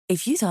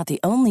If you thought the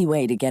only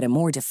way to get a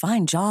more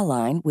defined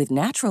jawline with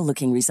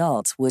natural-looking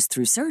results was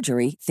through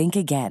surgery, think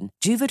again.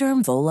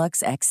 Juvederm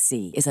Volux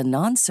XC is a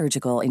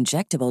non-surgical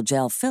injectable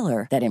gel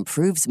filler that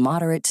improves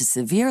moderate to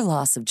severe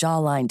loss of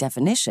jawline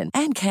definition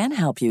and can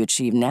help you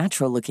achieve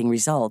natural-looking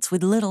results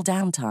with little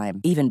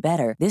downtime. Even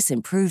better, this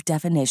improved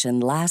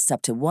definition lasts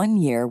up to 1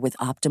 year with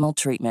optimal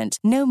treatment.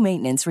 No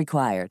maintenance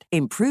required.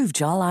 Improve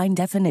jawline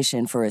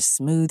definition for a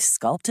smooth,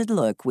 sculpted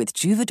look with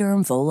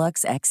Juvederm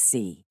Volux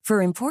XC.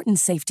 For important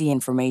safety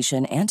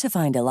information and to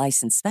find a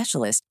licensed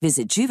specialist,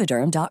 visit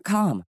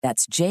Juvederm.com.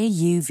 That's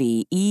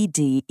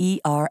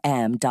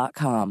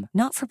JUVEDERM.com.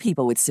 Not for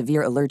people with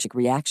severe allergic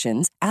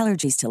reactions,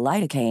 allergies to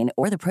lidocaine,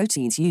 or the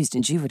proteins used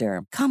in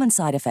Juvederm. Common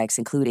side effects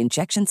include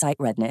injection site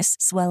redness,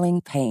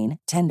 swelling, pain,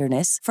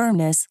 tenderness,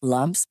 firmness,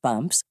 lumps,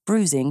 bumps,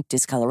 bruising,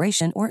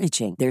 discoloration, or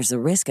itching. There's a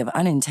risk of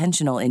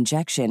unintentional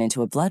injection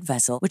into a blood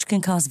vessel, which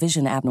can cause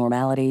vision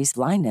abnormalities,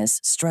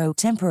 blindness, stroke,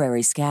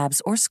 temporary scabs,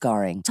 or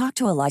scarring. Talk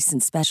to a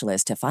licensed specialist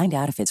to find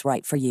out if it's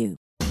right for you.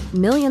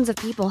 Millions of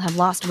people have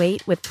lost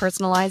weight with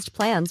personalized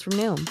plans from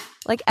Noom.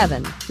 Like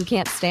Evan, who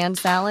can't stand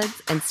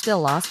salads and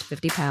still lost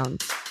 50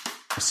 pounds.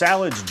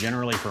 Salads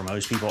generally for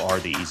most people are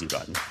the easy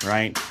button,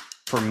 right?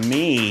 For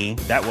me,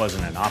 that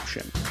wasn't an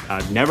option.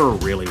 I never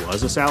really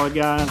was a salad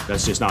guy.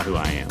 That's just not who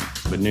I am.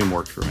 But Noom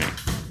worked for me.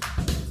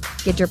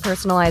 Get your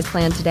personalized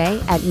plan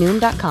today at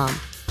Noom.com.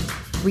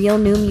 Real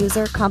Noom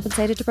user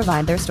compensated to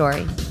provide their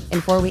story. In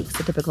 4 weeks,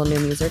 the typical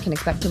Noom user can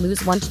expect to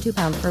lose 1 to 2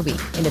 pounds per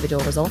week.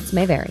 Individual results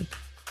may vary.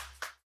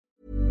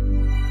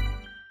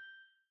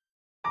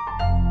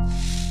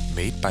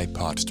 Made by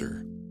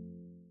Podster.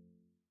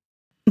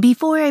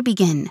 Before I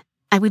begin,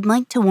 I would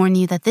like to warn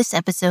you that this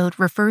episode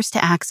refers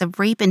to acts of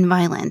rape and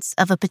violence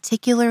of a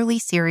particularly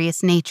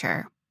serious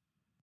nature.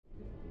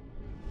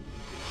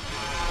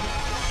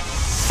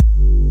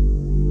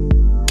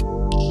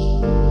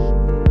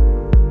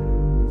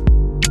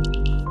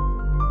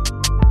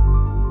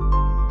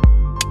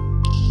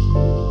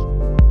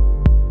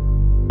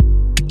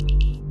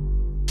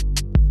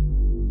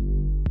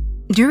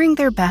 During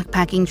their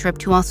backpacking trip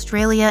to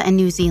Australia and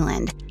New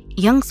Zealand,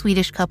 young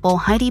Swedish couple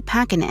Heidi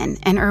Pakkanen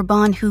and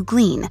Urban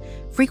Huglin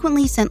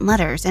frequently sent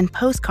letters and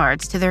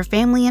postcards to their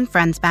family and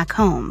friends back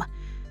home.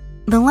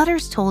 The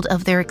letters told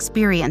of their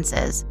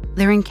experiences,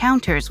 their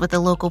encounters with the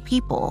local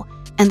people,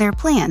 and their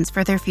plans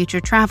for their future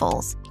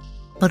travels.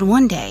 But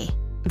one day,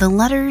 the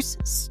letters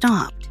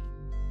stopped.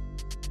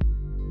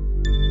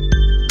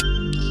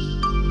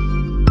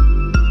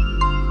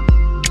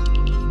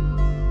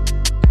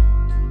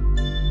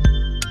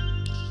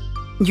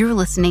 You're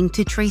listening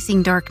to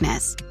Tracing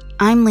Darkness.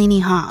 I'm Lainey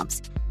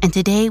Hobbs, and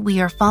today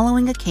we are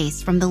following a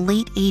case from the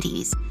late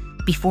 80s,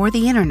 before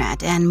the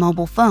internet and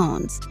mobile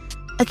phones,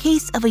 a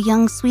case of a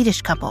young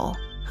Swedish couple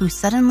who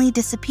suddenly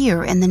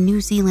disappear in the New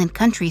Zealand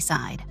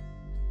countryside.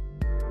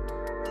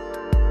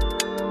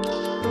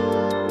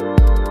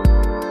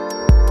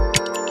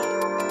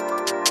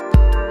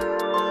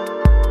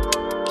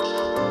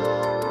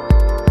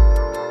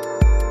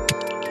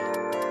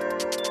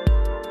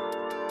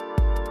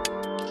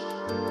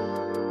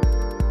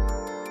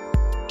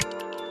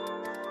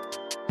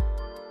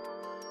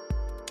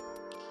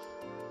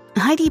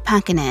 Heidi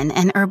Pakkanen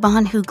and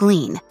Urban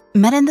Huglin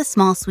met in the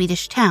small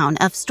Swedish town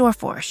of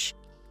Storfors.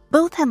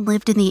 Both had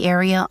lived in the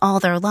area all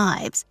their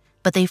lives,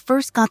 but they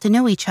first got to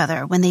know each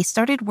other when they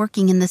started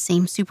working in the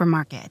same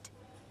supermarket.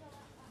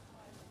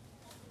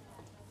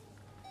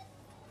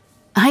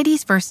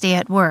 Heidi's first day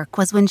at work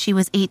was when she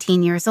was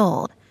 18 years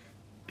old.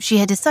 She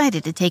had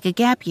decided to take a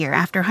gap year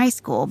after high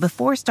school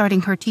before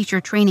starting her teacher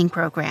training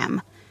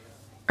program.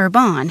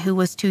 Urban, who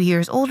was 2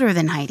 years older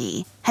than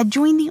Heidi, had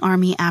joined the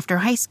army after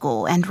high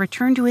school and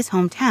returned to his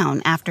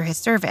hometown after his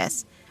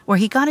service, where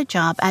he got a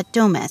job at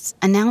Domus,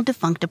 a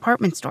now-defunct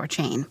department store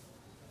chain.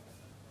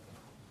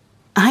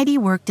 Heidi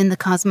worked in the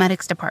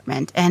cosmetics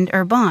department and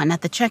Urban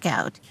at the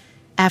checkout.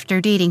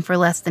 After dating for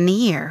less than a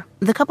year,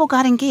 the couple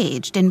got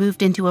engaged and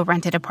moved into a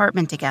rented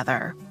apartment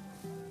together.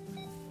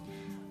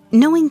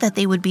 Knowing that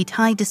they would be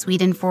tied to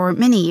Sweden for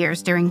many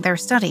years during their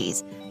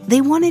studies, they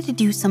wanted to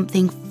do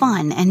something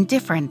fun and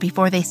different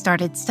before they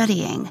started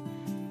studying.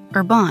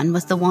 Urban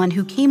was the one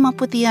who came up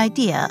with the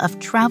idea of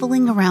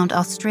traveling around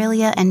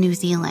Australia and New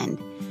Zealand.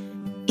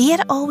 He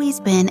had always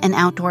been an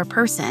outdoor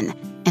person,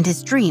 and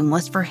his dream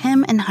was for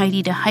him and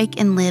Heidi to hike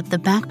and live the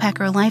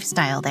backpacker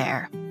lifestyle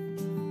there.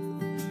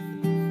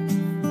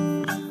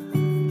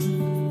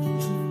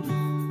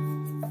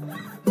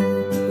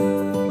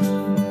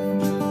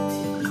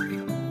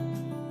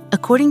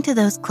 According to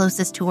those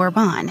closest to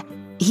Urban,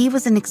 he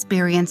was an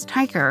experienced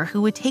hiker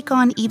who would take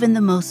on even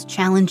the most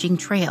challenging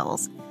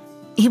trails.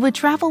 He would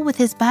travel with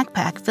his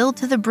backpack filled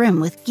to the brim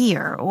with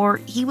gear,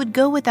 or he would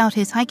go without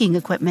his hiking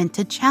equipment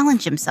to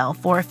challenge himself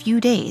for a few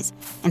days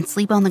and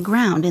sleep on the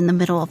ground in the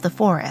middle of the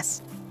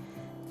forest.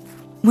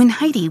 When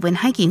Heidi went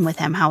hiking with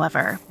him,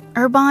 however,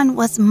 Urban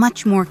was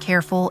much more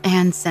careful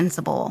and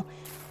sensible.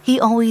 He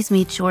always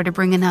made sure to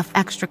bring enough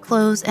extra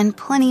clothes and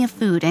plenty of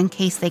food in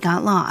case they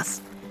got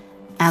lost.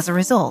 As a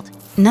result,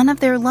 none of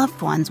their loved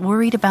ones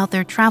worried about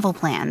their travel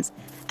plans,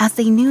 as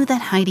they knew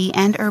that Heidi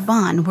and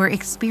Urban were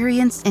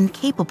experienced and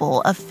capable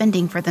of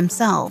fending for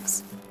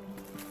themselves.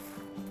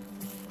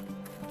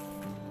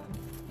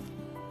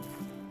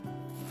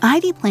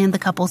 Heidi planned the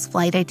couple's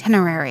flight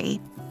itinerary.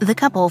 The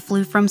couple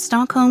flew from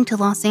Stockholm to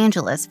Los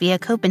Angeles via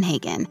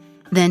Copenhagen,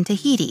 then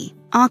Tahiti,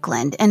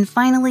 Auckland, and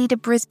finally to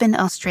Brisbane,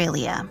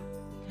 Australia.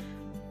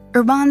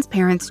 Urban's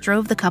parents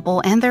drove the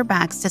couple and their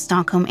bags to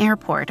Stockholm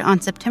Airport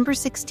on September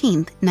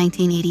 16,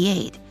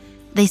 1988.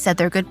 They said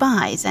their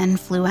goodbyes and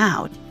flew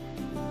out.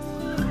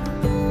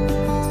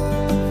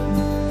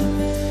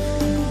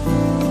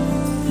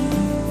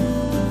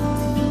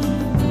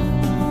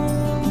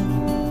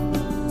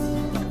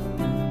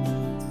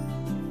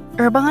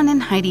 Urban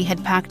and Heidi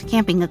had packed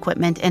camping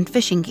equipment and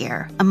fishing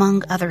gear,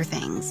 among other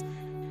things.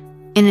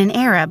 In an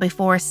era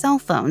before cell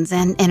phones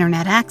and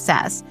internet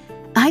access,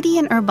 Heidi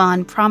and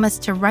Urban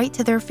promised to write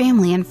to their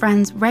family and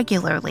friends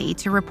regularly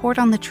to report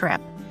on the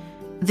trip.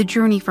 The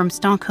journey from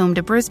Stockholm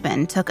to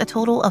Brisbane took a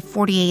total of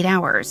 48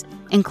 hours,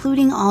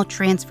 including all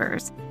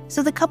transfers,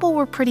 so the couple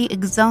were pretty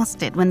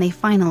exhausted when they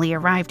finally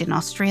arrived in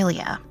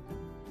Australia.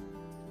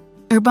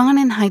 Urban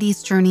and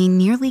Heidi's journey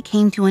nearly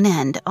came to an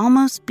end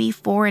almost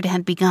before it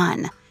had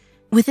begun.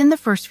 Within the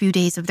first few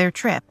days of their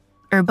trip,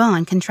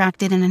 Urban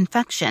contracted an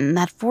infection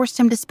that forced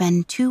him to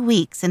spend 2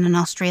 weeks in an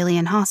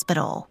Australian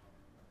hospital.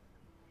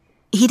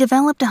 He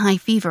developed a high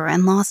fever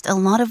and lost a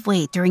lot of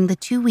weight during the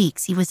 2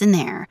 weeks he was in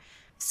there,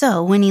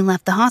 so when he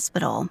left the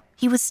hospital,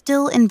 he was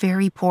still in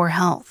very poor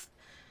health.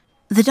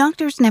 The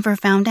doctors never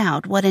found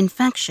out what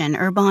infection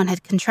Urban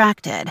had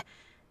contracted.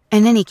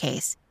 In any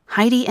case,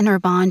 Heidi and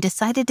Urban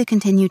decided to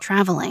continue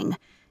traveling.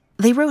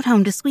 They wrote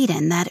home to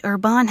Sweden that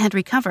Urban had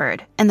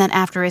recovered and that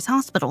after his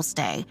hospital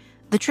stay,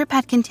 the trip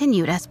had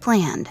continued as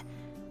planned.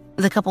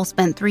 The couple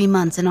spent 3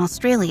 months in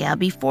Australia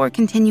before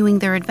continuing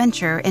their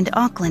adventure in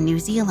Auckland, New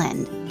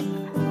Zealand.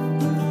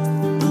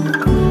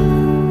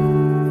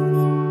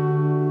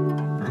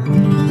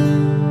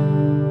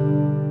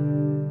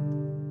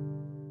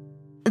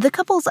 The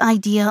couple's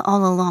idea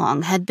all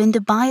along had been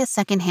to buy a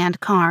second-hand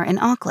car in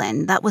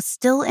Auckland that was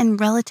still in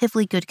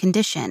relatively good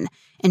condition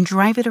and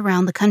drive it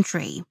around the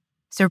country.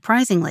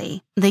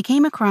 Surprisingly, they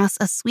came across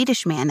a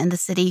Swedish man in the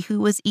city who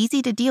was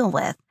easy to deal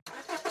with.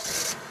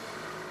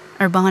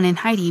 Urban and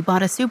Heidi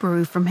bought a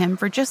Subaru from him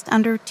for just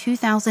under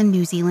 2,000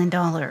 New Zealand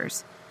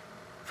dollars.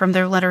 From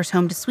their letters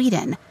home to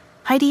Sweden,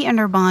 Heidi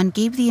and Urban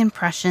gave the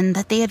impression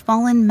that they had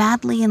fallen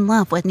madly in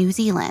love with New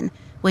Zealand,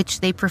 which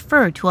they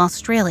preferred to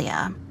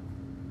Australia.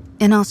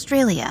 In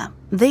Australia,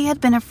 they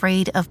had been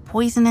afraid of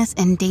poisonous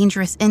and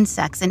dangerous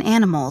insects and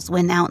animals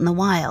when out in the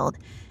wild,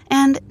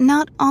 and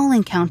not all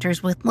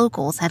encounters with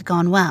locals had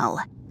gone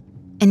well.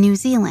 In New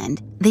Zealand,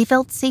 they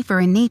felt safer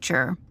in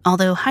nature,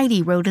 although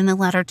Heidi wrote in a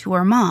letter to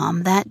her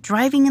mom that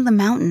driving in the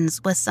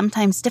mountains was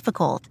sometimes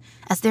difficult,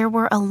 as there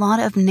were a lot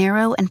of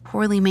narrow and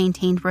poorly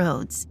maintained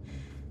roads.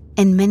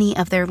 In many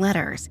of their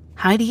letters,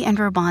 Heidi and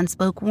Urban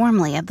spoke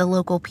warmly of the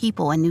local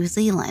people in New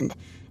Zealand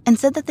and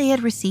said that they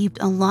had received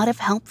a lot of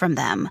help from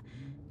them,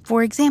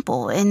 for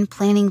example, in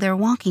planning their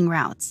walking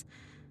routes.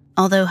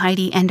 Although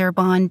Heidi and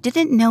Urban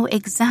didn't know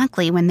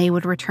exactly when they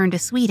would return to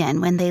Sweden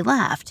when they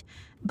left,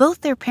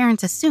 both their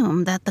parents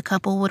assumed that the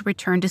couple would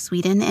return to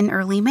Sweden in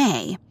early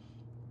May.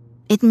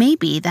 It may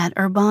be that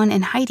Urban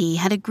and Heidi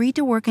had agreed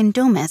to work in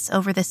Domus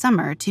over the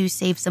summer to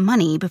save some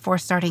money before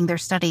starting their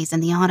studies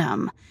in the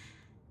autumn.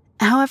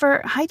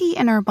 However, Heidi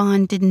and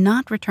Urban did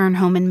not return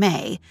home in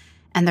May,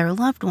 and their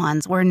loved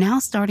ones were now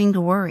starting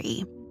to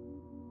worry.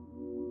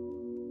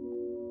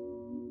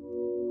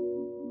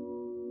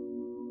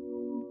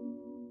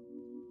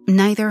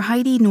 Neither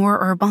Heidi nor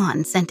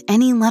Urban sent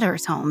any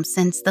letters home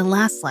since the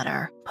last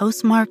letter,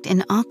 postmarked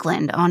in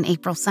Auckland on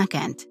April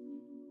 2nd.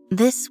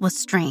 This was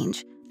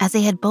strange, as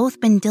they had both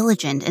been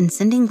diligent in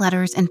sending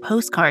letters and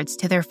postcards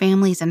to their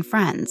families and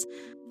friends,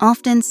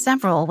 often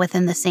several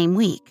within the same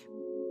week.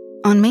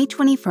 On May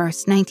 21,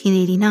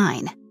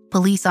 1989,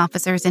 police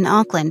officers in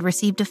Auckland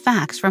received a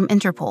fax from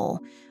Interpol,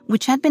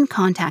 which had been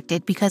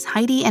contacted because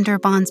Heidi and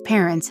Urban's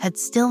parents had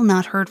still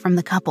not heard from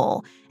the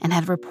couple and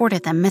had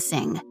reported them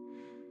missing.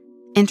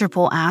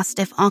 Interpol asked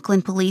if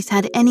Auckland police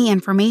had any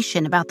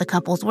information about the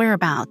couple's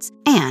whereabouts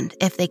and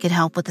if they could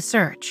help with the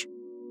search.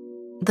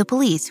 The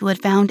police, who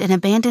had found an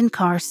abandoned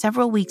car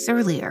several weeks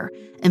earlier,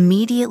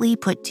 immediately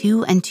put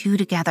 2 and 2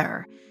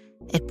 together.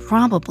 It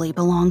probably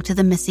belonged to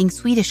the missing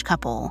Swedish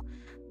couple.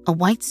 A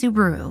white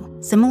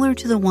Subaru, similar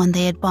to the one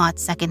they had bought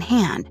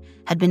secondhand,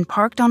 had been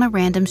parked on a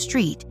random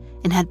street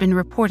and had been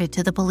reported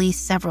to the police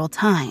several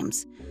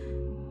times.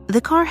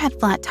 The car had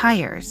flat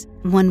tires,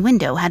 one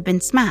window had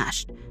been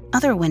smashed,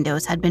 other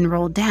windows had been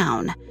rolled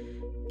down.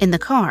 In the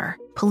car,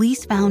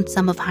 police found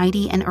some of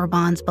Heidi and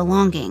Urban's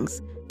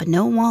belongings, but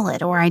no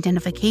wallet or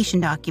identification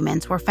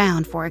documents were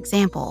found, for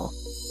example.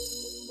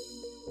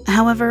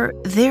 However,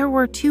 there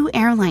were 2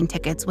 airline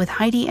tickets with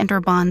Heidi and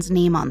Urban's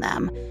name on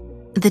them.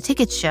 The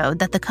tickets showed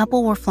that the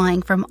couple were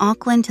flying from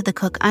Auckland to the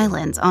Cook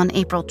Islands on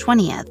April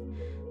 20th.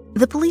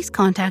 The police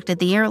contacted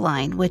the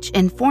airline, which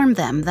informed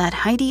them that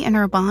Heidi and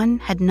Urban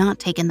had not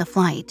taken the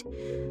flight.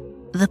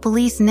 the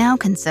police now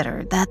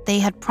considered that they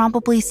had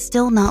probably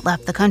still not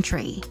left the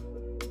country.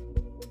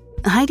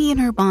 Heidi and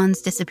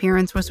Erbon's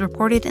disappearance was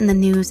reported in the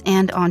news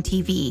and on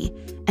TV,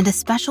 and a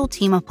special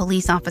team of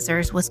police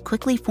officers was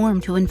quickly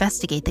formed to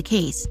investigate the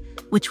case,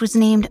 which was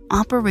named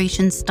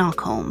Operation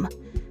Stockholm.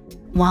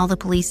 While the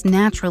police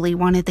naturally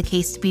wanted the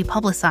case to be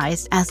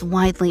publicized as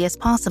widely as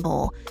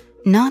possible,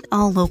 not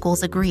all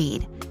locals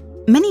agreed.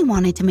 Many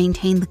wanted to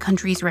maintain the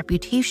country's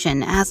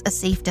reputation as a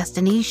safe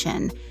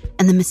destination,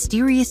 and the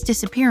mysterious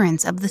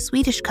disappearance of the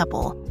Swedish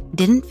couple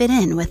didn't fit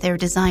in with their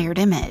desired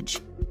image.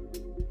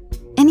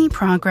 Any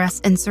progress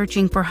in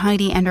searching for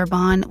Heidi and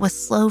Erbon was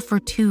slow for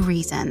two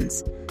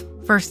reasons.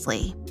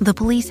 Firstly, the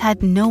police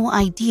had no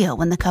idea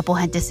when the couple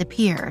had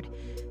disappeared.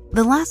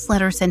 The last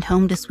letter sent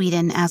home to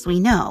Sweden, as we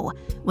know,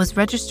 was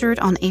registered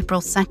on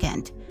April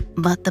 2nd,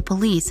 but the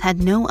police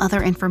had no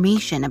other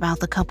information about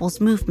the couple's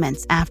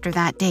movements after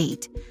that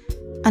date.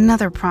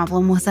 Another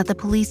problem was that the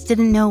police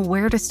didn't know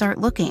where to start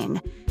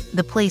looking.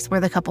 The place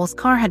where the couple's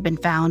car had been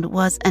found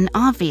was an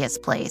obvious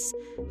place,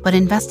 but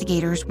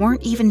investigators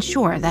weren't even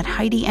sure that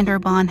Heidi and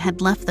Erbon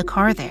had left the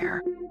car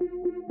there.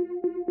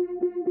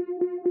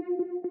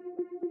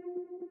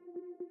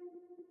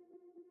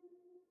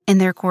 In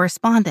their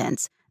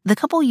correspondence, the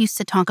couple used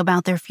to talk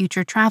about their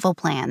future travel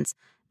plans,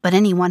 but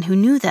anyone who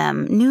knew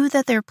them knew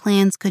that their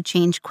plans could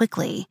change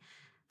quickly.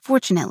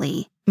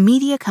 Fortunately,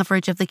 media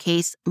coverage of the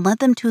case led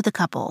them to the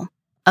couple.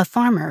 A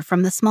farmer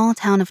from the small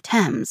town of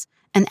Thames,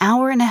 an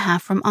hour and a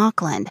half from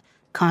Auckland,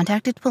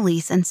 contacted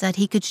police and said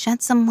he could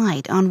shed some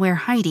light on where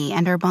Heidi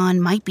and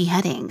Erbon might be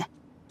heading.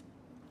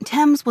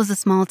 Thames was a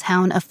small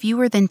town of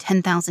fewer than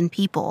 10,000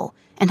 people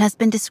and has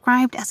been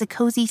described as a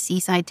cozy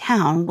seaside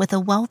town with a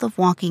wealth of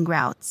walking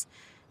routes.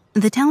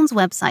 The town's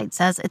website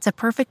says it's a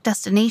perfect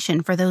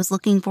destination for those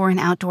looking for an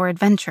outdoor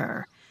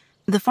adventure.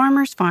 The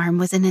farmer's farm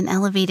was in an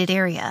elevated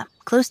area,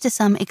 close to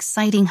some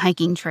exciting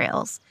hiking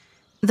trails.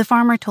 The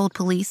farmer told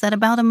police that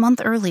about a month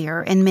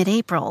earlier, in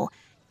mid-April,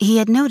 he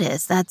had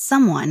noticed that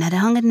someone had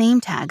hung a name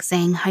tag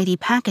saying Heidi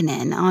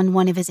Pakkanen on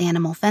one of his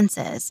animal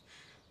fences.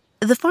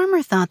 The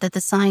farmer thought that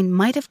the sign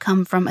might have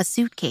come from a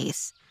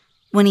suitcase.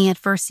 When he had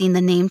first seen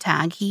the name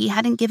tag, he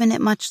hadn't given it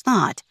much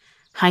thought.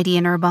 Heidi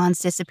and Erbon's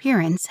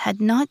disappearance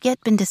had not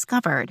yet been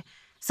discovered,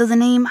 so the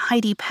name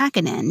Heidi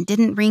Pakkanen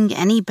didn't ring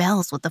any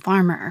bells with the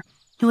farmer,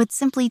 who had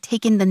simply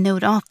taken the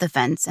note off the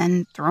fence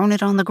and thrown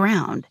it on the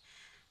ground.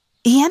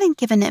 He hadn't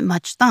given it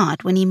much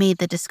thought when he made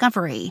the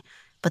discovery,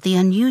 but the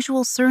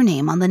unusual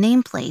surname on the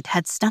nameplate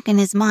had stuck in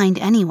his mind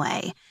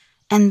anyway,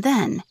 and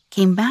then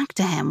came back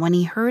to him when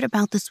he heard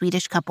about the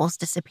Swedish couple's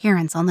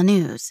disappearance on the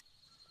news.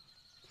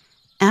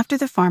 After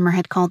the farmer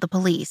had called the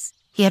police,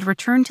 he had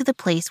returned to the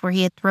place where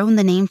he had thrown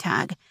the name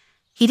tag.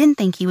 He didn't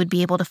think he would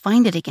be able to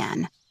find it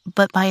again,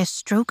 but by a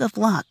stroke of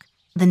luck,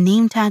 the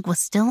name tag was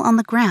still on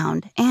the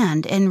ground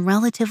and in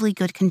relatively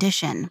good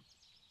condition.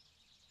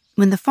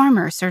 When the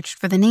farmer searched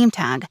for the name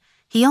tag,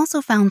 he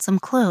also found some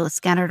clothes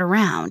scattered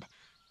around.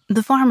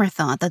 The farmer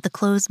thought that the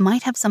clothes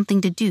might have something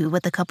to do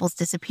with the couple's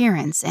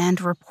disappearance and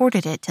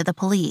reported it to the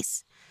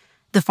police.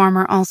 The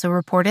farmer also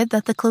reported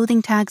that the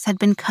clothing tags had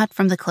been cut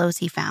from the clothes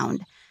he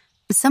found.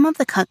 Some of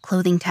the cut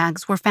clothing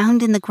tags were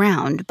found in the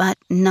ground, but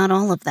not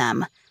all of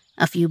them.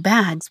 A few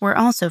bags were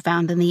also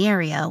found in the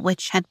area,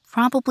 which had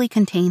probably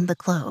contained the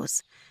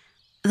clothes.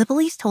 The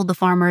police told the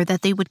farmer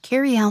that they would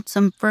carry out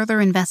some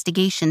further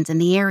investigations in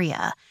the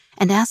area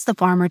and asked the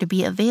farmer to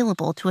be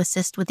available to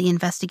assist with the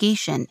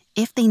investigation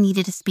if they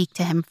needed to speak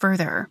to him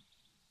further.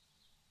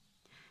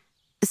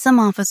 Some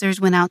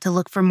officers went out to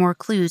look for more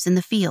clues in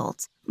the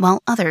fields,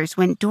 while others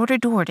went door to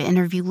door to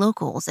interview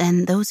locals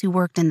and those who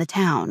worked in the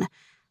town.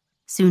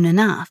 Soon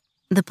enough,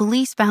 the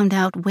police found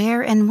out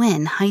where and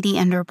when Heidi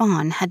and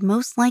Erbon had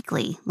most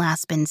likely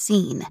last been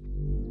seen.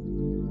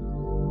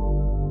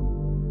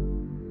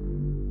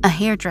 A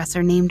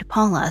hairdresser named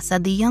Paula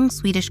said the young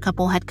Swedish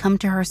couple had come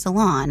to her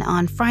salon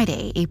on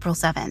Friday, April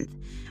 7th,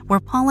 where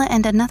Paula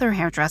and another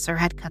hairdresser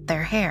had cut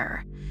their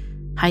hair.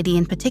 Heidi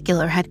in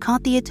particular had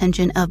caught the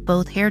attention of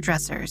both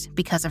hairdressers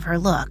because of her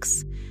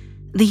looks.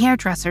 The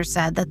hairdresser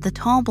said that the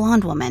tall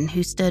blonde woman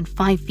who stood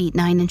 5 feet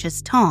 9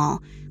 inches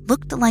tall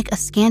looked like a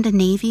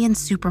Scandinavian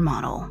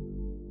supermodel.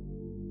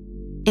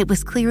 It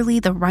was clearly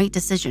the right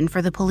decision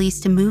for the police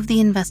to move the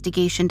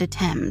investigation to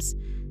Thames.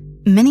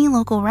 Many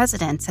local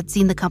residents had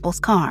seen the couple's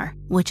car,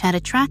 which had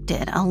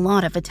attracted a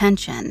lot of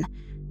attention.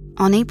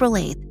 On April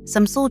 8th,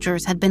 some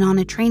soldiers had been on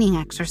a training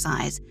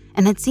exercise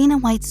and had seen a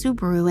white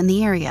Subaru in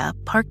the area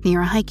parked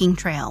near a hiking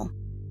trail.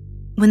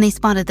 When they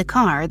spotted the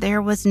car,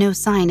 there was no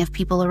sign of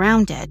people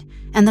around it,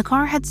 and the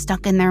car had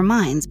stuck in their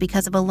minds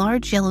because of a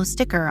large yellow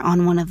sticker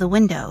on one of the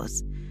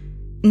windows.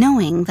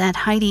 Knowing that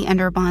Heidi and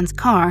Erbon's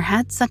car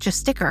had such a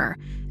sticker,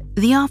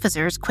 the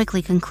officers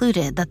quickly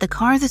concluded that the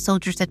car the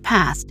soldiers had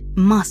passed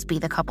must be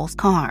the couple's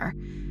car.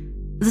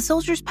 The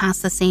soldiers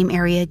passed the same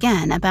area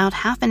again about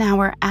half an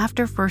hour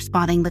after first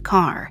spotting the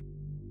car.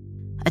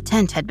 A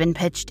tent had been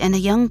pitched and a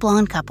young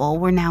blonde couple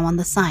were now on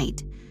the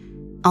site.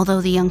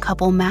 Although the young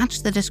couple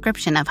matched the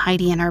description of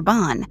Heidi and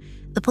Erbon,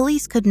 the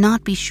police could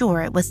not be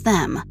sure it was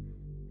them.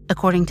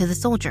 According to the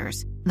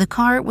soldiers, the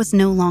car was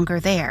no longer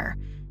there.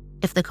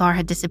 If the car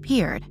had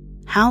disappeared,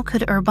 how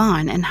could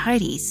Urban and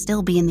Heidi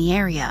still be in the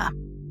area?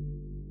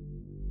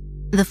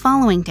 The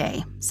following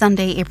day,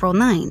 Sunday, April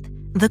 9th,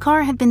 the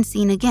car had been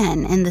seen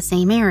again in the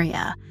same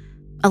area.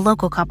 A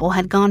local couple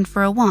had gone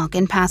for a walk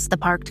and passed the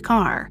parked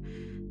car.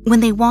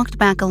 When they walked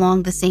back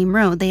along the same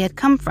road they had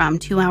come from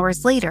 2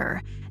 hours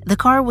later, the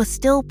car was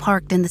still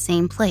parked in the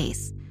same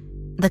place.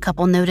 The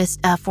couple noticed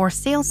a for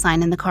sale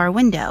sign in the car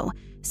window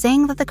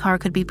saying that the car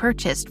could be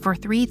purchased for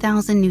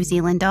 3,000 New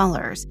Zealand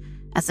dollars.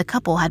 As the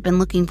couple had been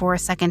looking for a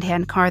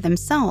second-hand car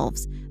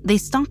themselves, they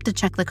stopped to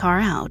check the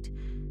car out.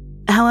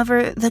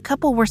 However, the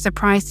couple were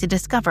surprised to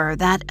discover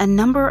that a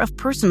number of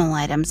personal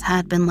items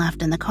had been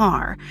left in the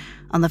car.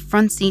 On the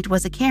front seat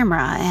was a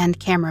camera and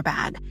camera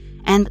bag,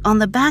 and on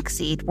the back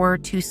seat were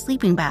 2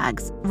 sleeping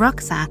bags,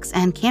 rucksacks,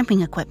 and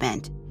camping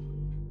equipment.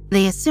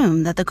 They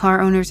assumed that the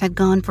car owners had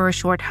gone for a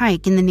short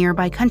hike in the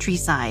nearby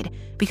countryside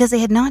because they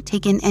had not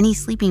taken any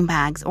sleeping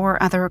bags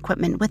or other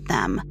equipment with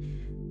them.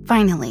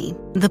 Finally,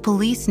 the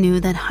police knew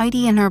that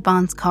Heidi and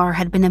Urban's car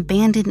had been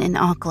abandoned in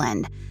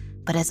Auckland,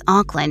 but as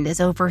Auckland is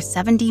over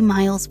 70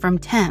 miles from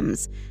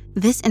Thames,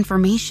 this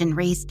information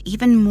raised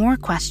even more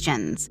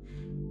questions.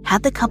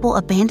 Had the couple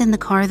abandoned the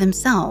car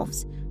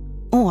themselves?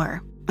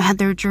 Or had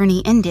their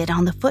journey ended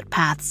on the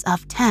footpaths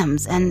of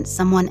Thames and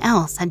someone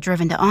else had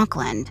driven to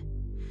Auckland?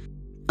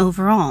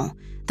 Overall,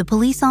 the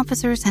police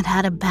officers had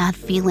had a bad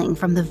feeling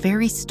from the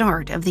very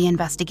start of the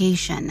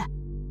investigation.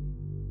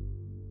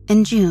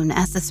 In June,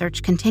 as the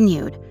search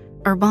continued,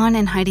 Urban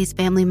and Heidi's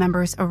family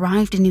members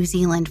arrived in New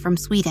Zealand from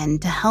Sweden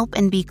to help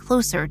and be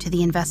closer to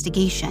the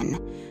investigation.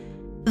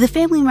 The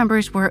family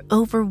members were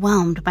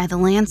overwhelmed by the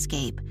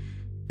landscape.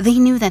 They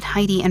knew that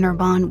Heidi and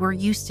Urban were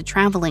used to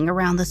traveling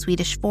around the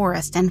Swedish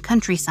forest and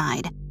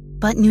countryside,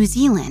 but New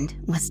Zealand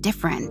was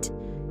different.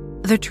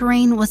 The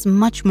terrain was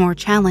much more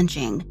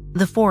challenging,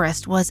 the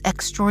forest was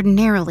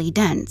extraordinarily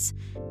dense,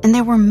 and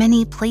there were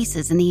many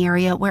places in the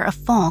area where a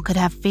fall could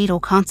have fatal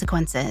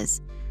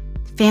consequences.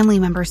 Family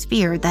members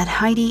feared that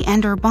Heidi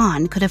and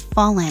Urban could have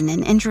fallen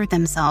and injured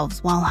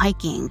themselves while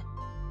hiking.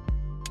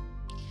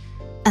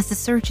 As the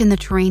search in the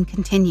terrain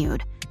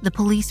continued, the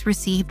police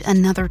received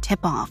another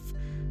tip-off.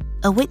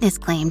 A witness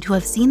claimed to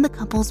have seen the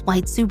couple's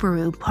white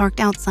Subaru parked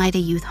outside a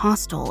youth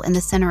hostel in the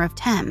center of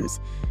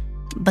Thames,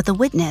 but the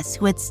witness,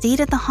 who had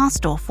stayed at the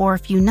hostel for a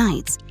few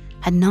nights,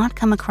 had not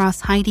come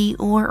across Heidi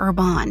or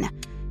Urban.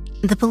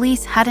 The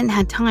police hadn't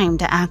had time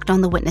to act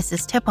on the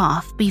witness's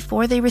tip-off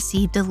before they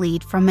received a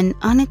lead from an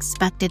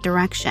unexpected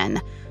direction,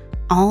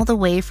 all the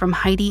way from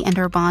Heidi and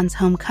Urban's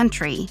home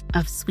country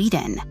of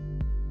Sweden.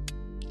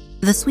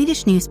 The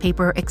Swedish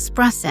newspaper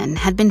Expressen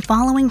had been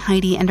following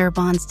Heidi and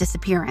Urban's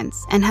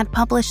disappearance and had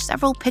published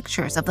several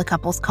pictures of the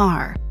couple's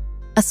car.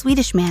 A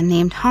Swedish man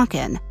named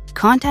Håkan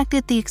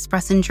contacted the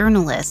Expressen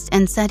journalist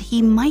and said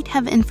he might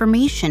have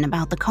information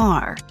about the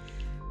car.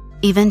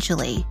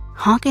 Eventually,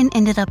 Håkan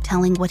ended up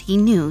telling what he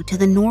knew to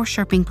the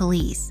Norrköping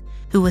police,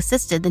 who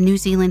assisted the New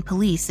Zealand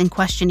police in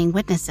questioning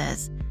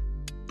witnesses.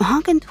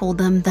 Håkan told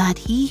them that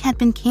he had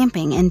been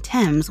camping in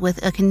Thames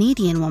with a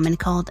Canadian woman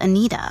called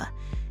Anita.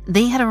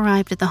 They had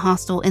arrived at the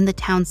hostel in the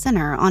town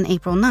center on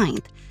April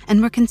 9th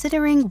and were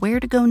considering where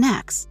to go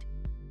next.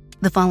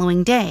 The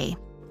following day,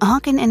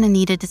 Håkan and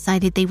Anita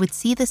decided they would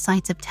see the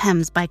sights of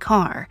Thames by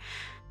car.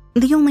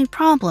 The only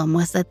problem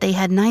was that they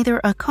had neither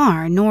a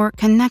car nor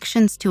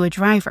connections to a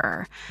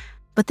driver.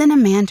 But then a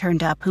man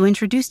turned up who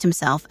introduced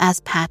himself as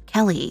Pat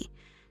Kelly.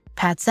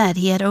 Pat said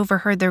he had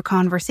overheard their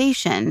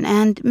conversation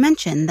and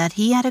mentioned that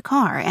he had a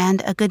car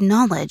and a good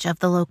knowledge of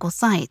the local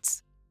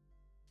sites.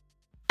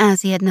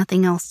 As he had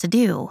nothing else to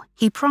do,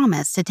 he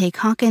promised to take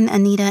Håkan,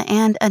 Anita,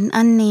 and an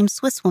unnamed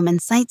Swiss woman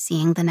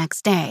sightseeing the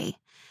next day.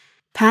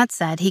 Pat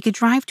said he could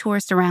drive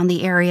tourists around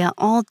the area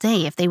all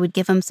day if they would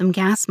give him some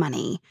gas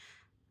money.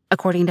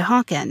 According to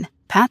Håkan,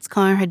 Pat's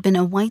car had been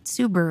a white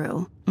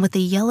Subaru with a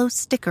yellow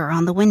sticker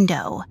on the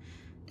window.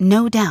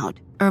 No doubt,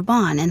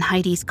 Urban and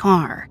Heidi's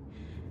car.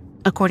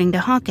 According to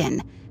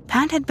Håkan,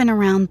 Pat had been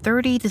around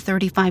 30 to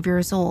 35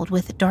 years old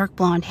with dark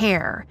blonde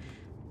hair.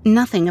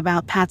 Nothing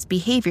about Pat's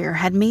behavior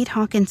had made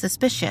Håkan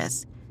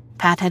suspicious.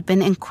 Pat had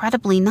been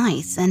incredibly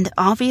nice and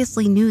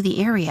obviously knew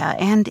the area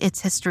and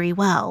its history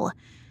well.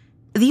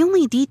 The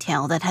only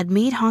detail that had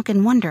made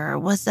Håkan wonder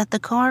was that the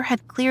car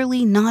had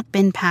clearly not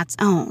been Pat's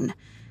own.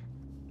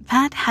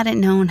 Pat hadn't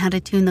known how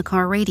to tune the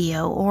car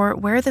radio or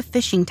where the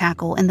fishing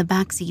tackle in the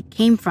backseat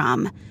came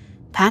from.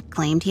 Pat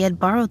claimed he had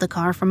borrowed the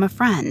car from a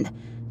friend,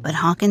 but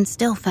Håkan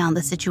still found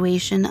the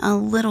situation a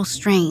little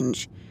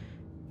strange.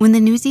 When the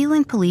New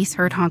Zealand police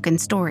heard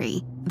Håkan's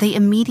story, they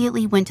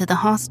immediately went to the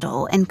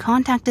hostel and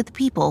contacted the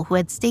people who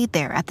had stayed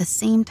there at the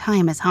same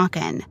time as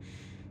Håkan.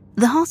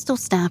 The hostel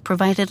staff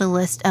provided a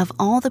list of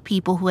all the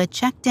people who had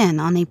checked in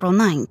on April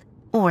 9th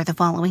or the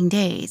following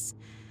days.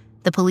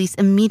 The police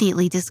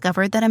immediately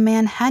discovered that a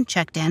man had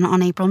checked in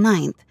on April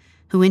 9th,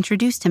 who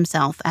introduced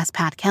himself as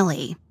Pat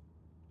Kelly.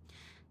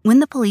 When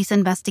the police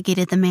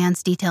investigated the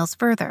man's details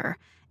further,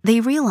 they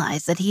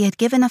realized that he had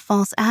given a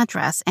false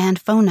address and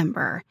phone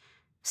number.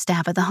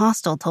 Staff at the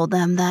hostel told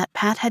them that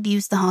Pat had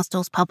used the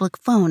hostel's public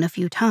phone a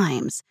few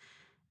times.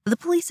 The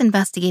police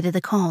investigated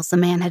the calls the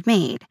man had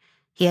made.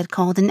 He had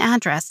called an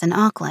address in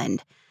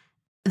Auckland.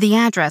 The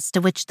address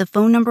to which the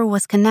phone number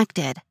was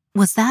connected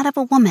was that of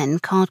a woman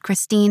called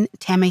Christine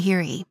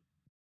Tamahiri.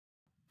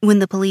 When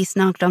the police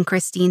knocked on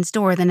Christine's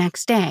door the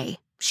next day,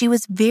 she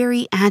was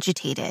very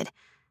agitated.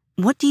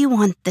 "What do you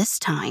want this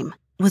time?"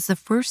 was the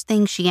first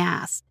thing she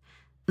asked.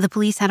 The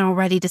police had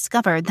already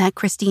discovered that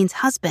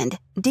Christine's husband,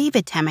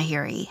 David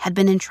Tamahiri, had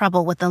been in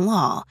trouble with the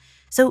law,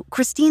 so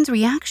Christine's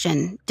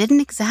reaction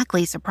didn't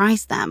exactly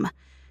surprise them.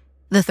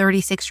 The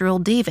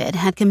 36-year-old David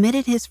had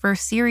committed his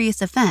first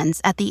serious offense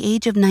at the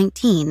age of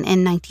 19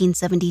 in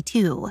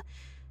 1972.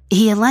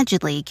 He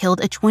allegedly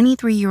killed a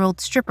 23-year-old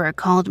stripper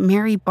called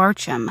Mary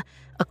Barcham,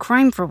 a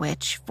crime for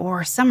which,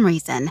 for some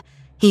reason,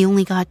 he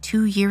only got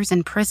 2 years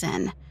in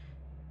prison.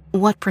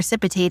 What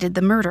precipitated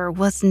the murder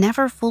was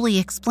never fully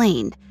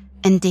explained,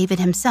 and David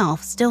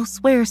himself still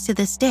swears to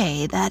this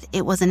day that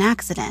it was an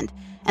accident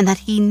and that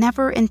he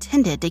never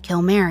intended to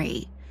kill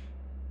Mary.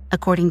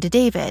 According to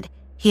David,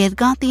 he had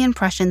got the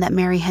impression that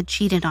Mary had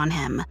cheated on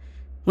him.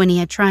 When he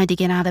had tried to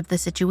get out of the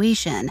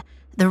situation,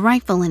 the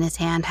rifle in his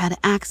hand had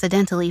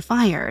accidentally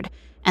fired,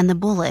 and the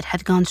bullet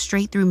had gone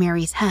straight through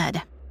Mary's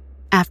head.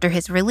 After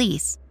his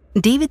release,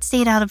 David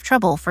stayed out of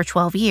trouble for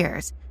 12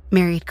 years,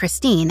 married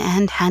Christine,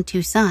 and had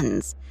 2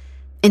 sons.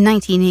 In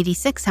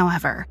 1986,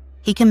 however,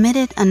 he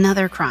committed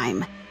another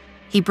crime.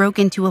 He broke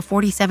into a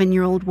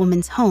 47-year-old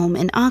woman's home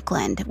in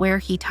Auckland where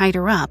he tied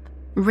her up,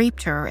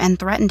 raped her, and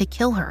threatened to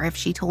kill her if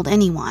she told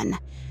anyone.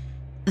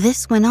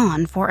 This went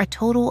on for a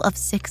total of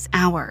 6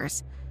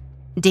 hours.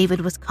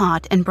 David was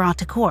caught and brought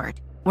to court,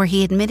 where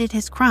he admitted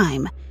his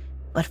crime,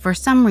 but for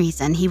some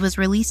reason he was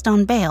released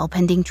on bail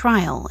pending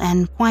trial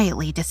and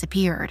quietly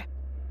disappeared.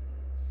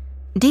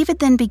 David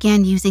then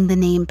began using the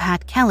name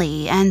Pat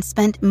Kelly and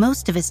spent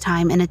most of his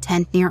time in a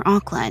tent near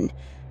Auckland,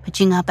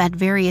 pitching up at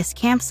various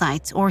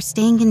campsites or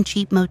staying in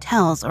cheap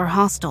motels or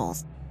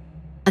hostels.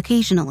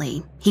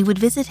 Occasionally, he would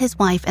visit his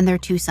wife and their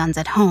 2 sons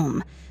at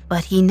home,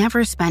 but he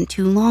never spent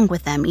too long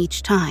with them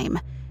each time.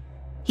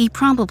 He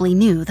probably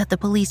knew that the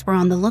police were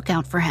on the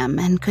lookout for him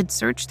and could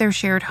search their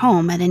shared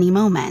home at any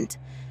moment.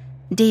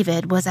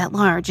 David was at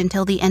large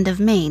until the end of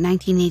May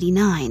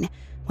 1989,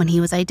 when he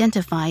was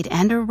identified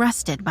and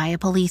arrested by a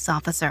police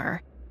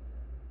officer.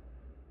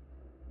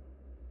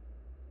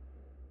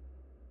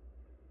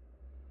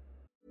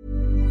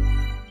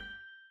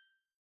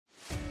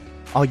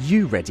 Are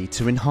you ready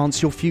to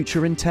enhance your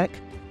future in tech?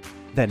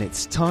 Then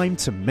it's time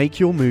to make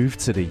your move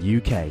to the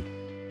UK,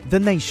 the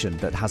nation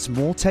that has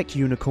more tech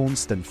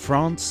unicorns than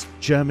France,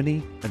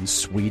 Germany, and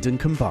Sweden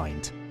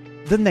combined.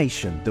 The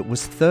nation that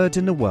was 3rd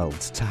in the world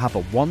to have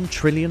a $1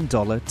 trillion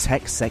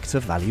tech sector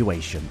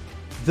valuation.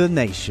 The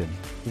nation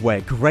where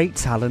great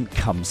talent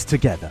comes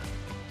together.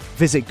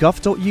 Visit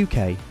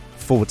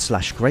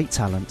gov.uk/great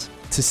talent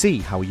to see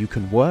how you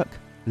can work,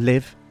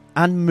 live,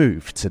 and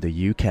move to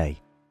the UK.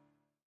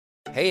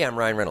 Hey, I'm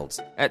Ryan Reynolds.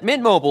 At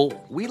Mint Mobile,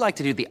 we like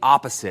to do the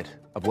opposite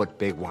of what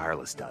Big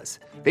Wireless does.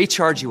 They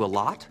charge you a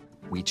lot,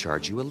 we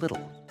charge you a little.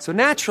 So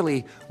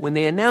naturally, when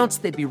they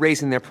announced they'd be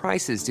raising their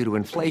prices due to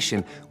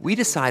inflation, we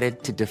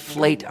decided to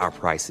deflate our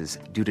prices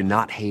due to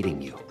not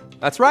hating you.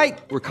 That's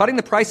right. We're cutting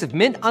the price of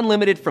Mint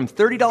Unlimited from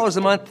 $30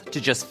 a month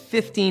to just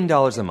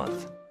 $15 a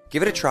month.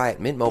 Give it a try at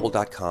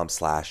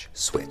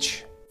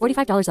mintmobile.com/switch.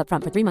 $45 up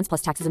front for 3 months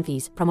plus taxes and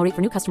fees. Promo rate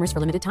for new customers for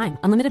limited time.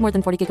 Unlimited more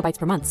than 40 gigabytes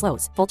per month.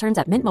 Slows full terms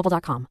at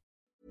mintmobile.com.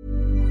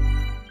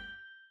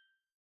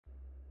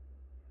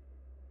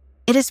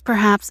 It is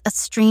perhaps a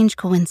strange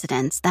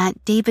coincidence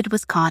that David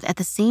was caught at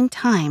the same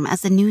time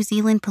as the New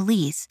Zealand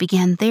police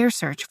began their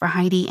search for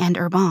Heidi and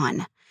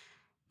Urban.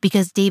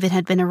 Because David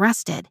had been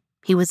arrested,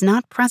 he was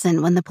not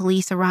present when the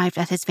police arrived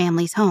at his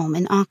family's home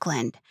in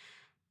Auckland.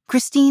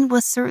 Christine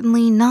was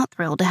certainly not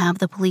thrilled to have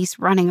the police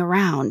running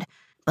around,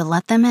 but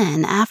let them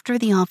in after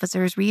the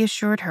officers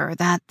reassured her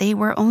that they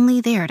were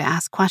only there to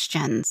ask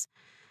questions.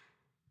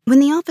 When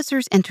the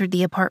officers entered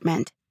the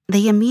apartment,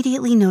 they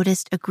immediately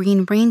noticed a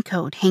green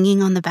raincoat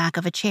hanging on the back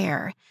of a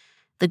chair.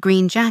 The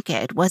green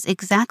jacket was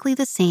exactly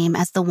the same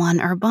as the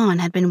one Urban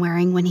had been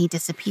wearing when he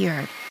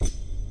disappeared.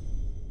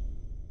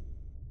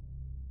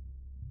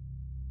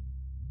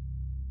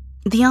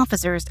 The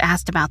officers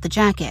asked about the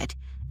jacket,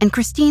 and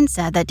Christine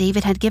said that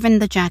David had given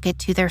the jacket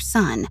to their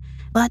son,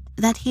 but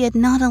that he had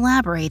not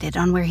elaborated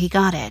on where he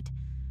got it.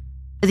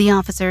 The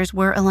officers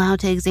were allowed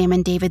to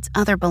examine David's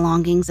other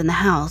belongings in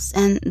the house,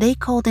 and they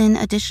called in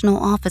additional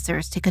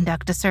officers to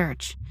conduct a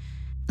search.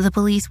 The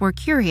police were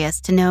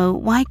curious to know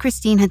why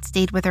Christine had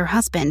stayed with her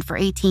husband for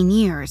 18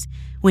 years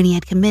when he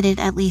had committed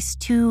at least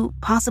 2,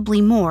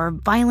 possibly more,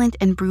 violent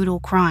and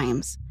brutal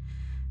crimes.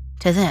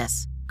 To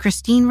this,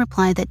 Christine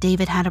replied that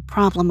David had a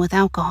problem with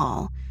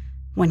alcohol.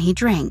 When he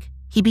drank,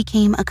 he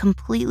became a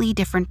completely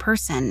different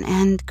person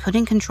and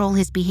couldn't control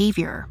his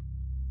behavior.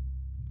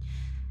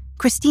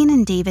 Christine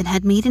and David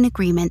had made an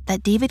agreement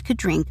that David could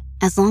drink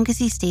as long as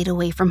he stayed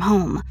away from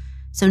home,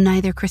 so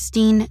neither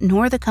Christine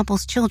nor the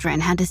couple's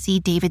children had to see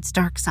David's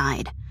dark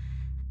side.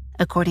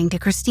 According to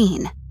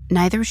Christine,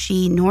 neither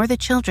she nor the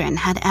children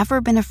had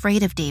ever been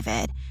afraid of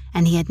David,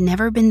 and he had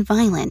never been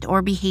violent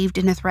or behaved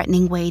in a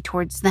threatening way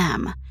towards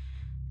them.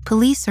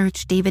 Police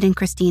searched David and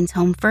Christine's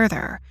home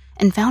further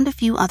and found a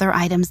few other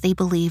items they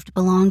believed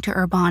belonged to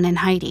Urban and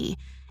Heidi,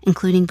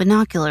 including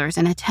binoculars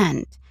and a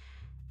tent.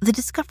 The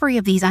discovery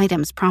of these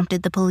items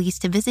prompted the police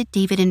to visit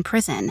David in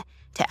prison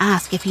to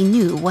ask if he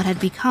knew what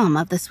had become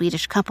of the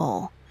Swedish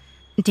couple.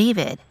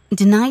 David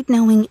denied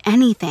knowing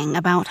anything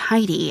about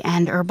Heidi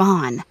and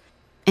Urban.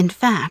 In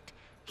fact,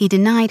 he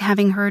denied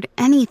having heard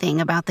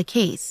anything about the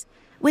case,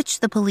 which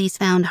the police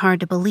found hard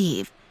to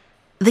believe.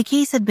 The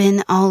case had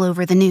been all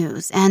over the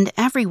news, and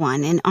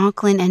everyone in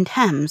Auckland and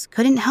Thames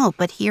couldn't help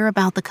but hear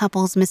about the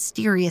couple's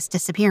mysterious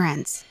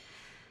disappearance.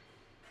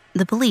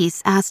 The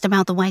police asked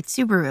about the white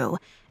Subaru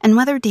and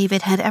whether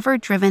David had ever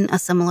driven a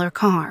similar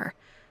car.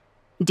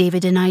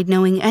 David denied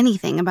knowing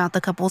anything about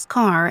the couple's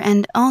car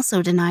and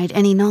also denied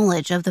any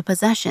knowledge of the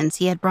possessions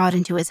he had brought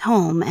into his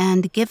home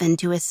and given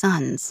to his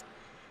sons.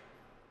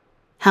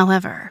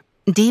 However,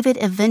 David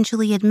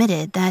eventually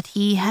admitted that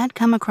he had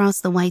come across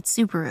the white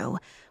Subaru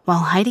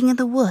while hiding in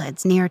the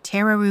woods near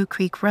Tararoo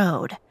Creek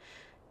Road.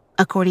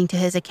 According to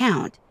his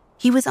account,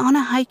 he was on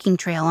a hiking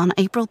trail on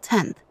April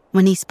 10th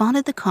when he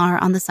spotted the car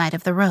on the side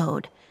of the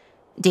road.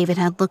 David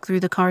had looked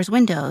through the car's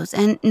windows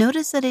and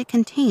noticed that it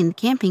contained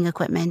camping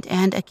equipment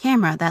and a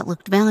camera that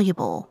looked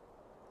valuable.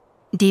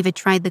 David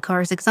tried the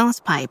car's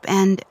exhaust pipe,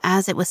 and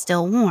as it was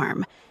still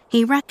warm,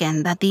 he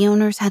reckoned that the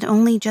owners had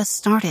only just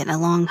started a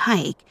long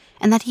hike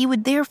and that he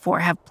would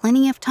therefore have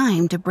plenty of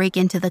time to break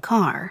into the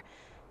car.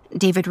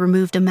 David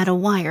removed a metal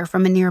wire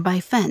from a nearby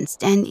fence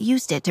and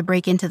used it to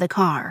break into the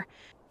car.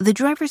 The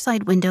driver's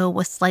side window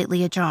was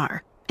slightly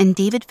ajar, and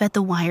David fed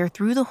the wire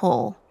through the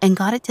hole and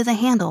got it to the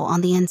handle on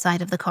the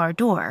inside of the car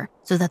door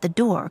so that the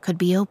door could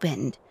be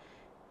opened.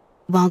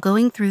 While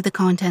going through the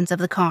contents of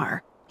the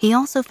car, he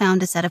also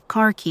found a set of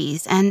car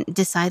keys and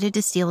decided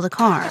to steal the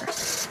car.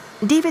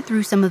 David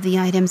threw some of the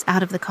items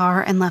out of the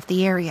car and left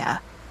the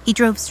area. He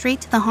drove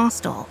straight to the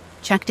hostel,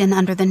 checked in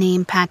under the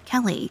name Pat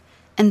Kelly,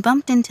 and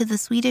bumped into the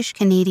Swedish,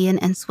 Canadian,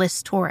 and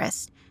Swiss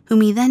tourists,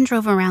 whom he then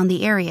drove around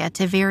the area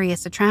to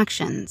various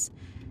attractions.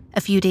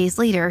 A few days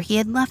later, he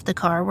had left the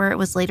car where it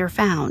was later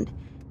found.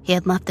 He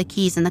had left the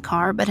keys in the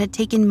car but had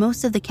taken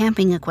most of the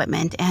camping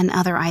equipment and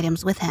other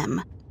items with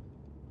him.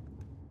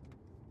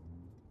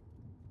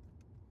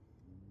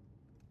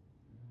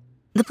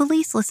 The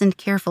police listened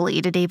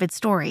carefully to David's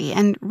story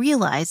and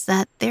realized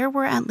that there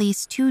were at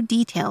least two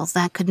details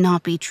that could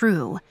not be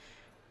true.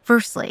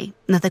 Firstly,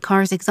 that the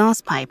car's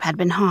exhaust pipe had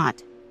been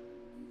hot.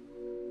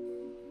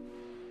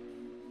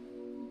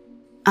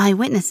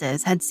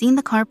 Eyewitnesses had seen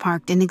the car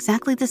parked in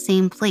exactly the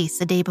same place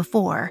the day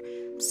before,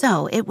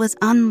 so it was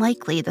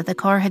unlikely that the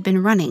car had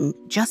been running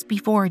just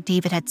before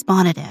David had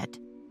spotted it.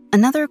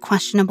 Another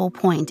questionable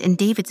point in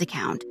David's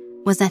account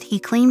was that he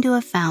claimed to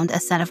have found a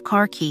set of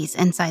car keys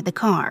inside the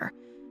car.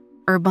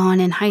 Urban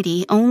and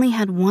Heidi only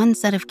had one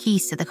set of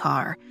keys to the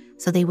car,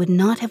 so they would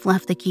not have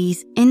left the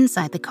keys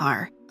inside the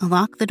car,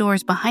 locked the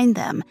doors behind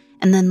them,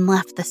 and then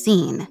left the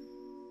scene.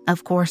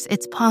 Of course,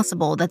 it's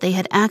possible that they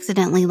had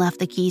accidentally left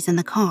the keys in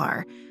the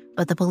car,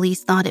 but the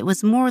police thought it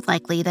was more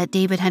likely that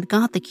David had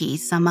got the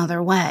keys some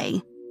other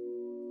way.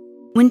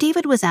 When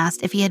David was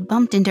asked if he had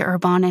bumped into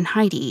Urban and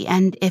Heidi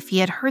and if he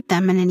had hurt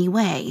them in any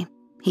way,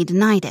 he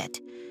denied it.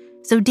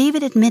 So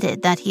David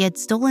admitted that he had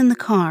stolen the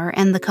car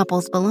and the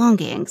couple's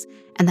belongings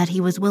and that he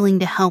was willing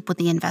to help with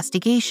the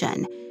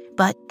investigation,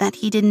 but that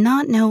he did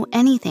not know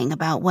anything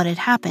about what had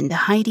happened to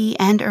Heidi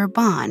and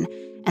Urban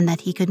and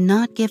that he could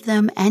not give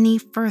them any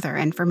further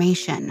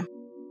information.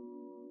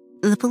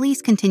 The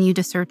police continued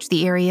to search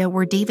the area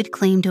where David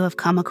claimed to have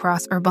come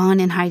across Urban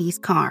and Heidi's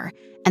car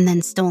and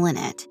then stolen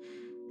it.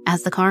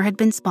 As the car had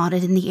been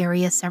spotted in the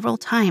area several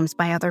times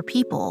by other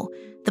people,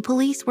 the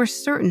police were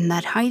certain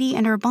that Heidi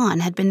and Urban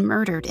had been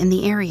murdered in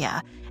the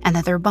area and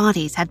that their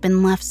bodies had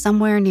been left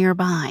somewhere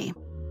nearby.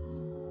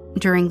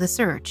 During the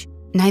search,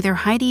 neither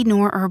Heidi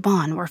nor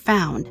Urban were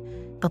found,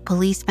 but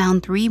police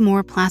found 3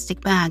 more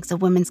plastic bags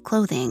of women's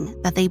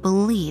clothing that they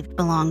believed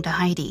belonged to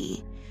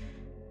Heidi.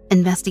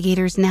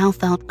 Investigators now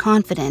felt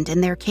confident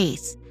in their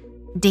case.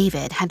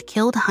 David had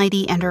killed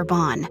Heidi and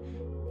Urban.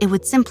 It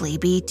would simply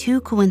be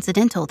too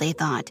coincidental, they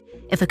thought,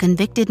 if a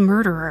convicted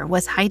murderer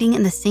was hiding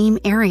in the same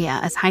area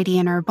as Heidi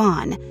and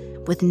Urban,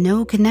 with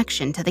no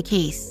connection to the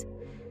case.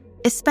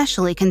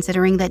 Especially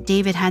considering that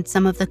David had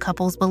some of the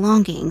couple's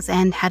belongings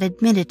and had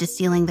admitted to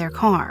stealing their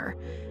car.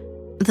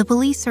 The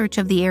police search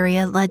of the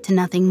area led to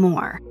nothing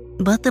more,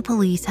 but the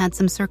police had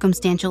some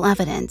circumstantial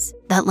evidence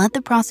that led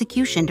the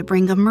prosecution to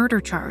bring a murder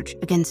charge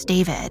against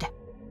David.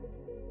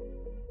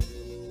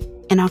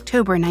 In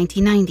October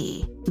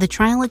 1990, the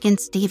trial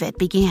against David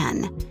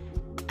began.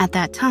 At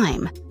that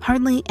time,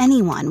 hardly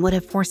anyone would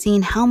have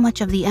foreseen how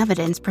much of the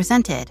evidence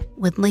presented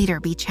would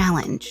later be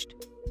challenged.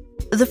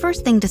 The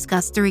first thing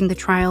discussed during the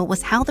trial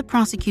was how the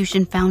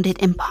prosecution found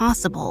it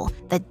impossible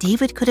that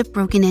David could have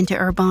broken into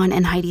Urban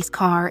and Heidi's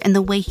car in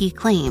the way he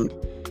claimed.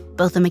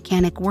 Both a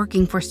mechanic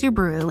working for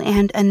Subaru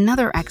and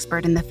another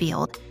expert in the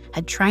field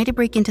had tried to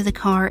break into the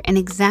car in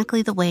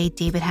exactly the way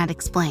David had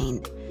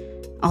explained.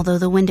 Although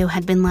the window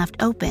had been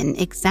left open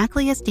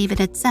exactly as David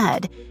had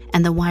said,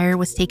 and the wire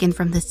was taken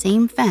from the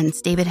same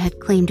fence David had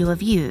claimed to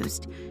have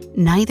used,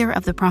 neither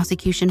of the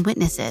prosecution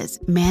witnesses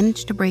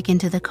managed to break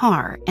into the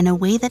car in a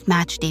way that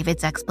matched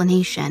David's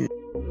explanation.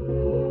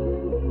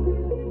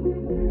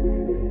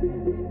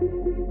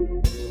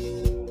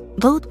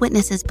 Both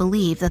witnesses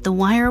believe that the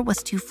wire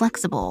was too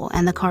flexible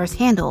and the car's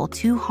handle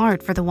too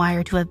hard for the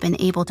wire to have been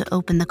able to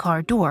open the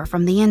car door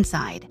from the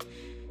inside.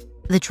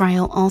 The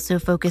trial also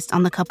focused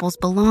on the couple's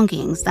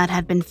belongings that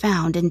had been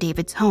found in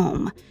David's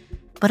home,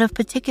 but of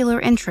particular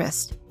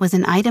interest was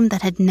an item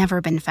that had never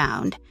been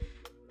found.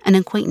 An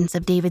acquaintance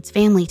of David's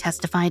family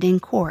testified in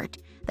court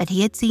that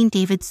he had seen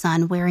David's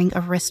son wearing a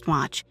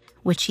wristwatch,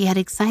 which he had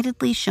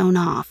excitedly shown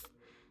off.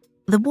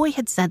 The boy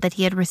had said that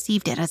he had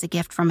received it as a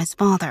gift from his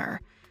father.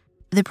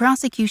 The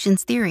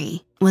prosecution's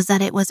theory was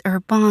that it was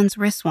Urban's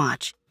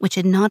wristwatch, which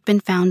had not been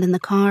found in the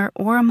car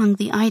or among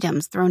the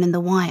items thrown in the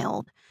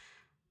wild.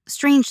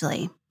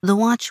 Strangely, the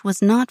watch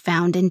was not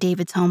found in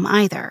David's home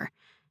either.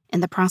 In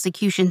the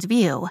prosecution's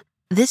view,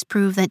 this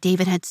proved that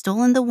David had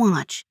stolen the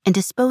watch and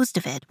disposed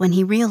of it when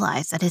he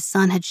realized that his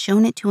son had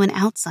shown it to an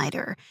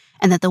outsider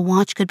and that the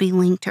watch could be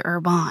linked to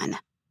Urban.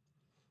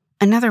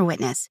 Another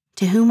witness,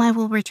 to whom I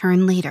will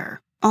return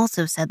later,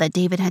 also said that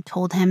David had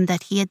told him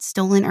that he had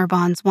stolen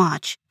Urban's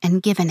watch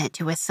and given it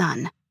to his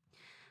son.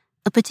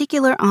 A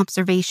particular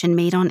observation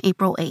made on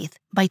April 8th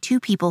by two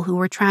people who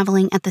were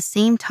traveling at the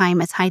same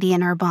time as Heidi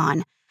and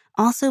Urban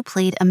also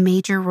played a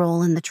major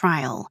role in the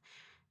trial.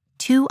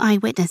 Two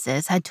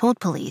eyewitnesses had told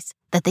police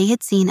that they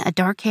had seen a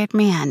dark-haired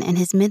man in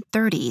his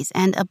mid-30s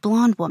and a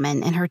blonde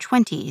woman in her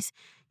 20s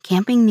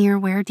camping near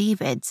where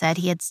David said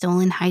he had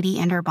stolen Heidi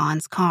and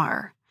Urban's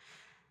car.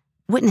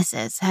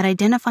 Witnesses had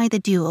identified the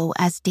duo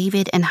as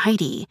David and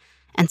Heidi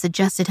and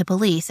suggested to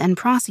police and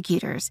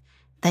prosecutors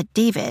that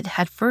David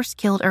had first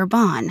killed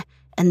Urban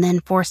and then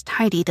forced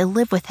Heidi to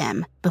live with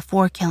him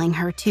before killing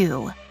her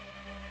too.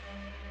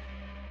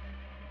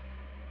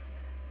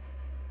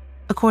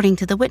 According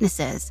to the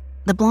witnesses,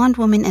 the blonde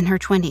woman in her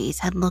 20s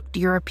had looked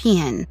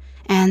European,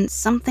 and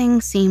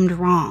something seemed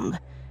wrong.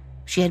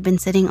 She had been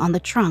sitting on the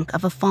trunk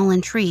of a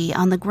fallen tree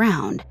on the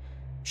ground.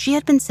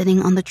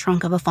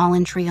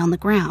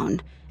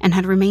 And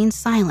had remained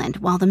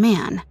silent while the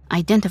man,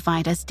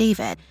 identified as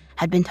David,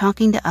 had been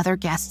talking to other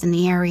guests in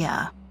the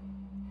area.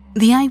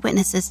 The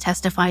eyewitnesses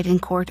testified in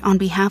court on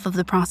behalf of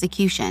the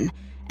prosecution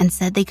and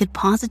said they could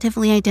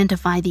positively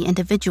identify the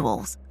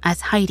individuals as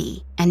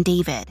Heidi and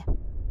David.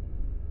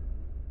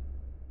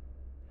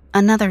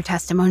 Another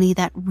testimony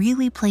that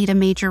really played a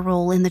major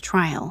role in the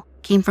trial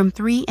came from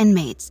 3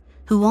 inmates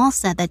who all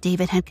said that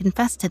David had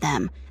confessed to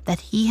them that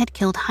he had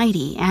killed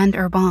Heidi and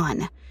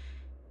Urban.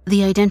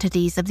 The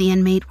identities of the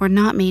inmate were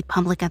not made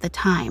public at the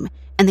time,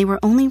 and they were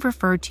only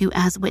referred to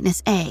as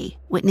Witness A,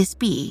 Witness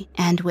B,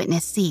 and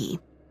Witness C.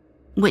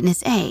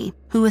 Witness A,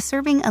 who was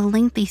serving a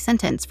lengthy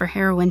sentence for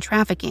heroin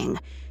trafficking,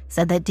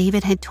 said that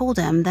David had told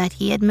him that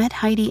he had met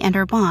Heidi and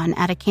Urban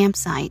at a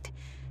campsite.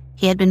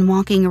 He had been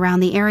walking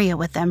around the area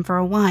with them for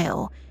a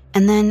while,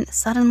 and then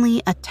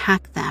suddenly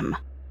attacked them.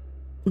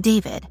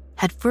 David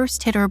had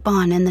first hit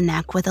Urban in the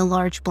neck with a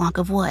large block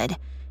of wood,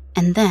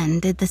 and then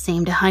did the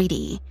same to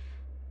Heidi.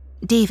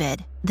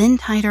 David then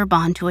tied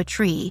Urban to a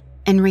tree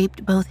and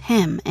raped both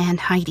him and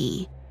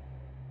Heidi.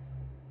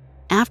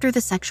 After the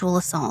sexual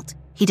assault,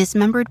 he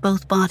dismembered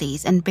both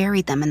bodies and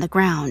buried them in the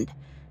ground.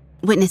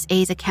 Witness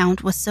A's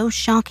account was so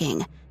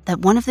shocking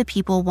that one of the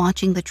people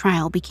watching the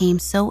trial became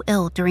so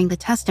ill during the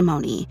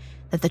testimony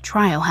that the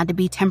trial had to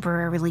be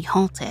temporarily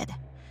halted.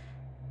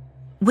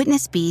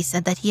 Witness B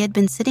said that he had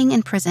been sitting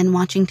in prison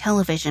watching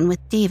television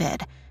with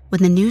David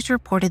when the news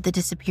reported the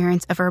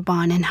disappearance of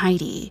Urban and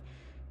Heidi.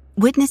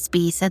 Witness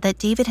B said that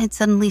David had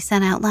suddenly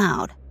said out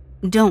loud,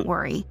 "Don't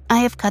worry, I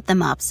have cut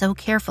them up so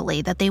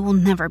carefully that they will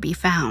never be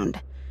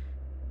found."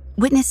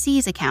 Witness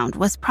C's account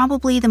was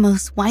probably the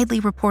most widely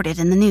reported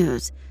in the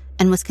news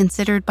and was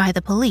considered by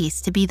the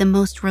police to be the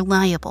most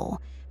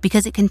reliable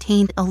because it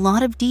contained a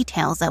lot of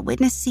details that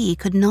Witness C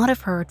could not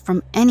have heard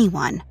from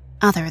anyone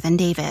other than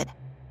David.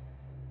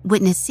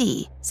 Witness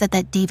C said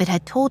that David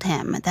had told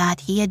him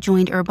that he had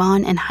joined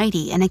Urban and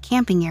Heidi in a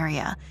camping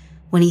area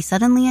when he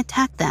suddenly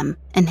attacked them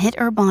and hit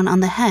Urban on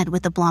the head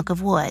with a block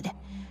of wood.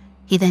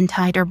 He then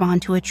tied Urban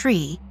to a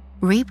tree,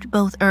 raped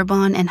both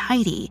Urban and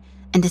Heidi,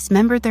 and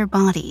dismembered their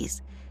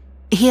bodies.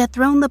 He had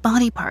thrown the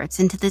body parts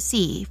into the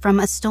sea from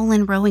a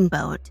stolen rowing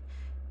boat.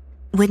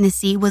 Witness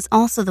C was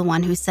also the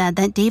one who said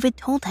that David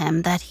told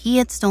him that he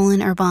had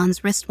stolen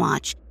Urban's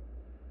wristwatch.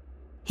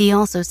 He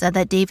also said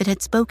that David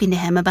had spoken to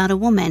him about a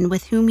woman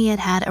with whom he had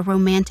had a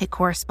romantic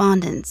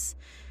correspondence.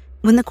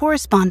 When the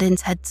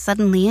correspondence had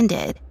suddenly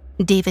ended,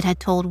 David had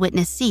told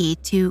Witness C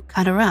to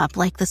cut her up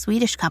like the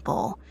Swedish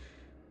couple.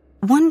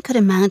 One could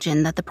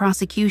imagine that the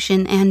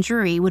prosecution and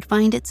jury would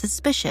find it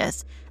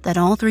suspicious that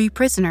all 3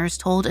 prisoners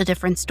told a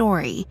different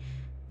story.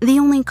 The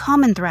only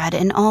common thread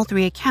in all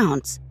 3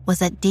 accounts was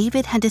that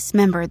David had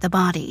dismembered the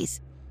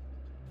bodies.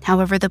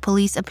 However, the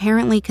police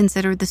apparently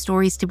considered the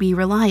stories to be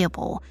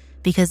reliable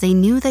because they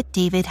knew that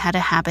David had a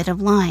habit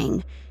of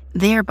lying,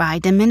 thereby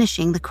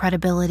diminishing the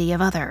credibility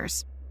of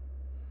others.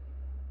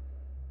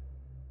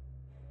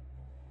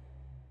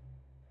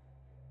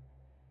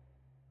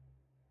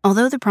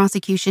 Although the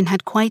prosecution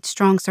had quite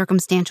strong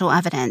circumstantial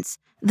evidence,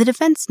 the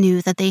defense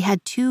knew that they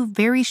had two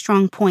very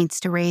strong points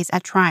to raise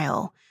at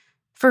trial.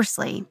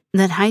 Firstly,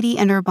 that Heidi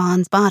and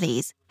Urban's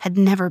bodies had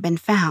never been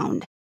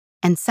found,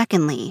 and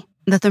secondly,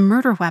 that the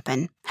murder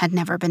weapon had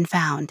never been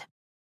found.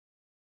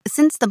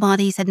 Since the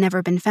bodies had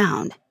never been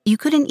found, you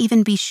couldn't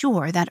even be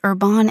sure that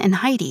Urban and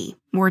Heidi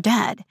were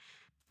dead.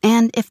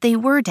 And if they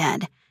were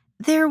dead,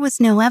 there was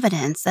no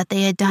evidence that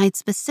they had died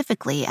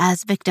specifically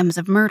as victims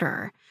of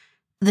murder.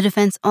 The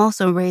defense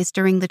also raised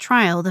during the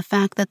trial the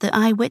fact that the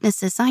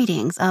eyewitnesses'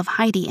 sightings of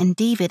Heidi and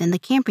David in the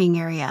camping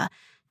area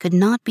could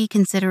not be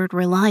considered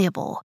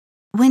reliable.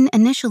 When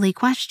initially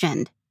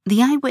questioned,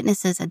 the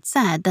eyewitnesses had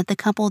said that the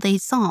couple they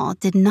saw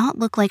did not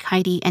look like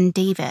Heidi and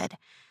David.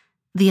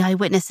 The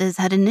eyewitnesses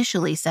had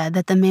initially said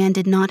that the man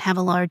did not have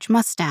a large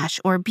mustache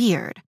or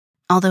beard,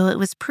 although it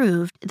was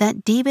proved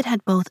that David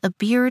had both a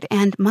beard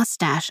and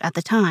mustache at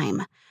the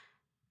time.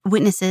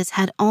 Witnesses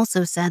had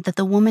also said that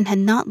the woman had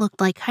not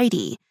looked like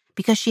Heidi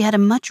because she had a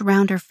much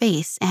rounder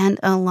face and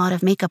a lot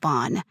of makeup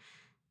on.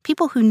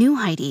 People who knew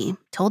Heidi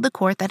told the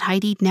court that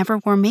Heidi never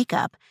wore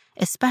makeup,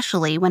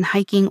 especially when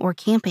hiking or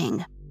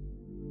camping.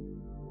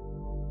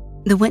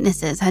 The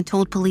witnesses had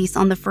told police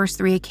on the first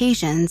 3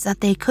 occasions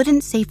that they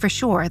couldn't say for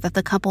sure that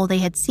the couple they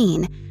had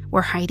seen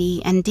were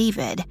Heidi and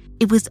David.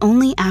 It was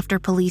only after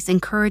police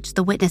encouraged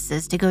the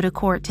witnesses to go to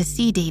court to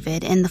see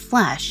David in the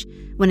flesh,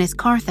 when his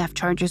car theft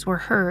charges were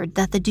heard,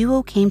 that the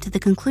duo came to the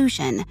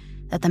conclusion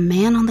that the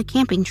man on the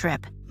camping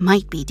trip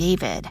might be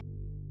David.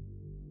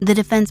 The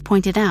defense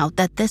pointed out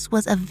that this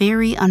was a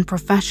very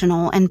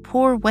unprofessional and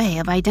poor way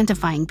of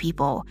identifying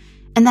people,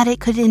 and that it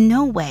could in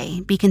no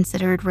way be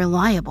considered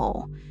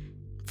reliable.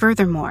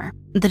 Furthermore,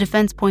 the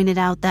defense pointed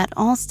out that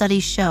all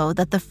studies show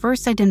that the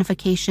first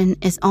identification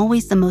is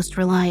always the most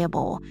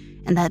reliable,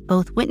 and that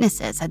both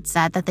witnesses had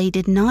said that they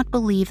did not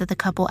believe that the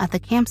couple at the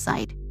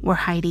campsite were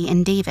Heidi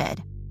and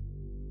David.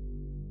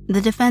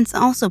 The defense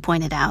also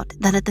pointed out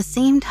that at the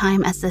same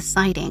time as this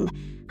sighting,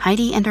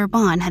 Heidi and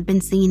Urban had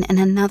been seen in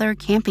another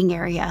camping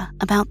area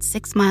about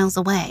 6 miles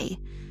away.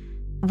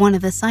 One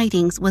of the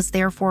sightings was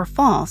therefore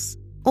false,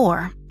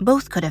 or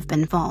both could have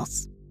been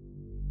false.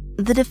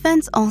 The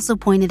defense also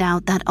pointed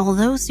out that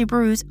although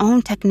Subaru's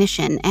own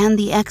technician and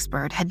the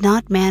expert had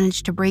not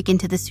managed to break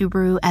into the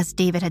Subaru as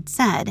David had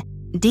said,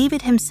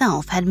 David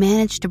himself had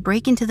managed to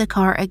break into the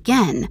car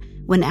again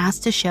when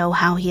asked to show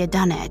how he had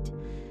done it.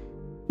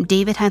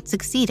 David had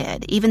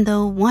succeeded even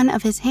though one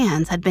of his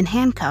hands had been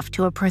handcuffed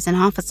to a prison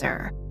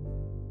officer.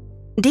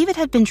 David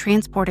had been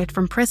transported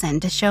from prison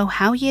to show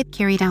how he had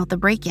carried out the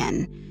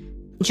break-in.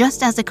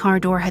 Just as the car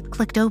door had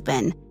clicked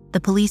open, the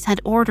police had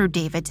ordered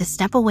David to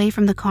step away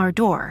from the car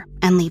door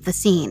and leave the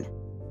scene.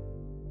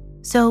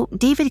 So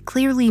David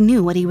clearly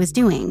knew what he was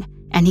doing,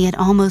 and he had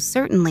almost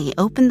certainly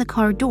opened the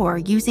car door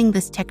using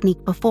this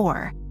technique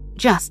before,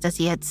 just as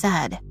he had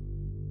said.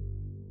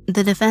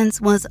 The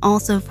defense was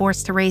also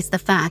forced to raise the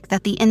fact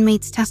that the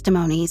inmates'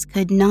 testimonies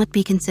could not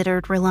be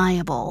considered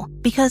reliable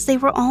because they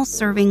were all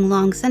serving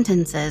long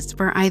sentences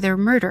for either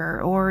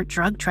murder or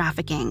drug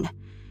trafficking.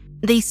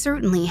 They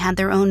certainly had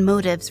their own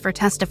motives for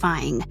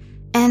testifying,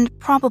 and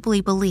probably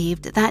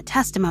believed that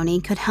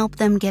testimony could help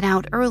them get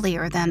out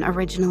earlier than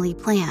originally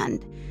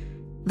planned.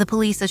 The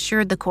police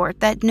assured the court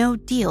that no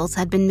deals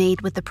had been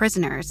made with the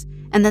prisoners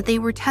and that they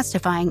were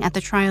testifying at the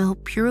trial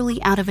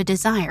purely out of a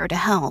desire to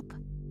help.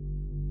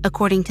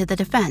 According to the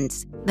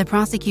defense, the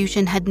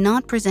prosecution had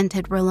not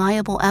presented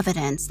reliable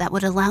evidence that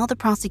would allow the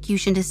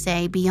prosecution to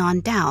say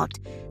beyond doubt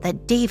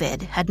that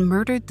David had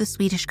murdered the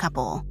Swedish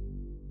couple.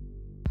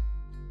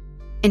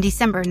 In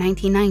December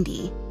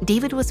 1990,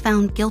 David was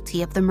found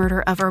guilty of the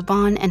murder of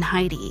Urban and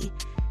Heidi.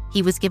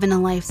 He was given a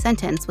life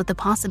sentence with the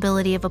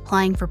possibility of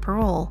applying for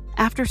parole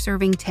after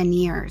serving 10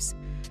 years.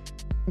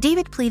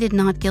 David pleaded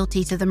not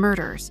guilty to the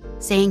murders,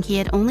 saying he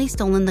had only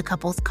stolen the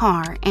couple's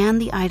car and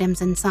the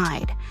items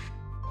inside.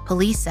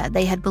 Police said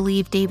they had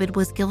believed David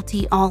was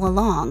guilty all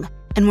along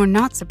and were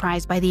not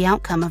surprised by the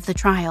outcome of the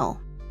trial.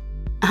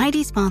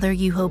 Heidi's father,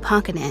 Juho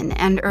Pakkanen,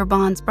 and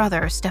Urban's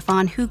brother,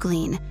 Stefan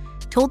Huglin,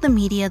 told the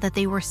media that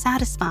they were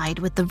satisfied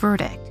with the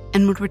verdict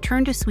and would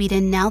return to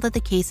Sweden now that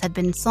the case had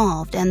been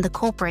solved and the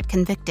culprit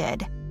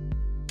convicted.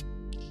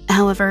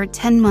 However,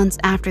 10 months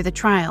after the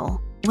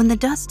trial, when the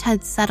dust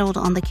had settled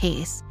on the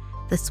case,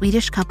 the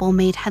Swedish couple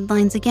made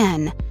headlines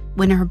again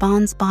when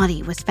Urban's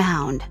body was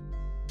found.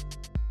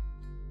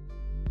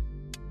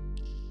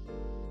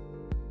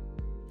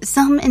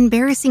 Some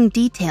embarrassing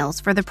details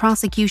for the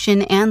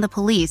prosecution and the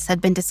police had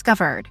been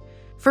discovered.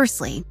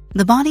 Firstly,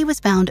 the body was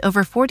found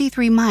over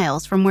 43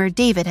 miles from where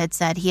David had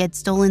said he had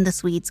stolen the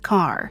Swede's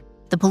car.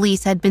 The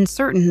police had been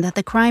certain that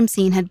the crime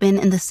scene had been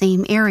in the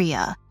same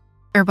area.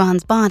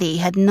 Urban's body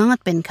had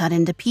not been cut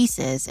into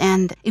pieces,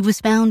 and it was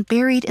found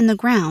buried in the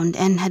ground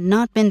and had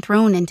not been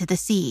thrown into the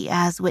sea,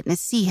 as witness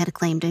C had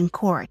claimed in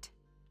court.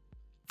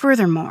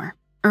 Furthermore,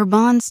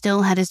 Urban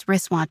still had his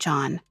wristwatch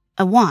on,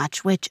 a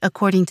watch which,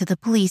 according to the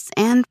police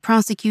and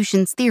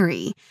prosecution's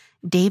theory,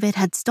 David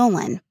had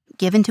stolen,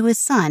 given to his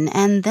son,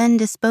 and then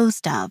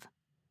disposed of.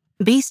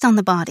 Based on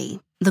the body,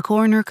 the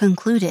coroner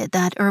concluded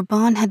that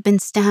Urban had been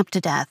stabbed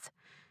to death.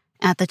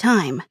 At the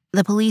time,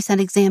 the police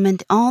had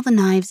examined all the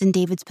knives in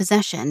David's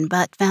possession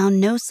but found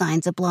no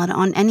signs of blood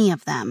on any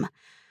of them.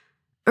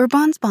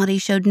 Urban's body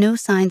showed no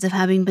signs of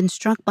having been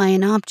struck by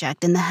an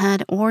object in the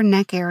head or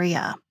neck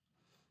area.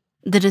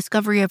 The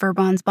discovery of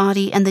Urban's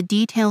body and the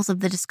details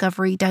of the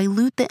discovery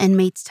dilute the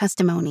inmate's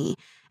testimony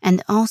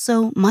and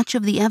also much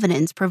of the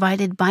evidence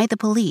provided by the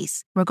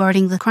police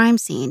regarding the crime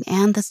scene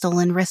and the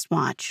stolen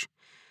wristwatch.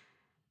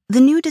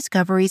 The new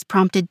discoveries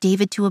prompted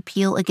David to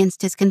appeal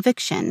against his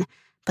conviction,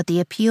 but the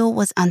appeal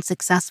was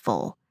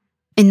unsuccessful.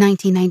 In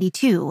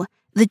 1992,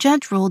 the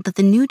judge ruled that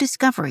the new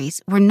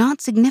discoveries were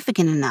not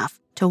significant enough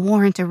to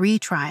warrant a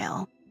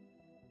retrial.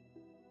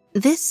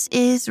 This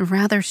is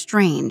rather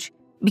strange,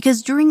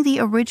 because during the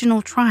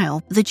original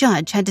trial, the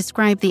judge had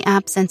described the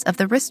absence of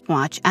the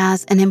wristwatch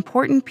as an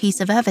important piece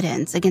of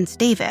evidence against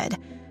David.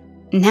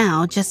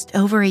 Now, just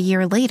over a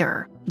year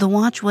later, the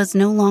watch was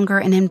no longer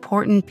an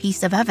important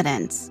piece of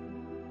evidence.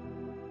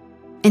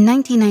 In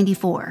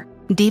 1994,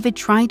 David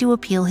tried to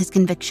appeal his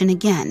conviction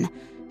again,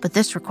 but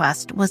this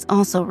request was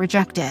also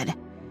rejected.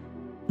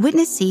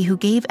 Witness C, who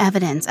gave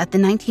evidence at the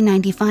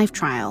 1995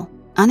 trial,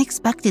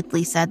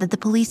 unexpectedly said that the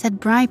police had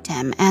bribed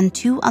him and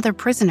 2 other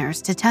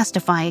prisoners to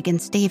testify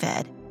against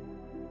David.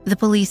 The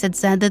police had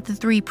said that the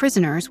 3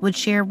 prisoners would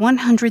share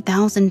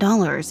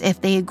 $100,000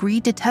 if they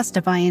agreed to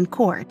testify in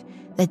court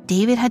that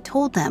David had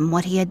told them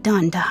what he had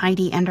done to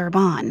Heidi and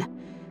Urban.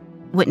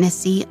 Witness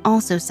C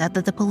also said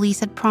that the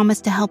police had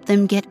promised to help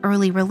them get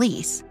early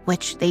release,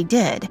 which they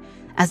did,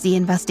 as the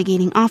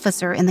investigating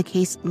officer in the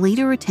case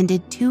later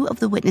attended 2 of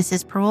the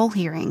witnesses' parole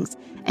hearings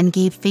and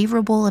gave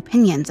favorable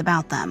opinions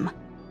about them.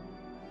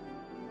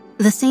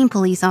 The same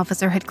police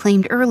officer had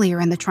claimed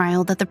earlier in the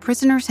trial that the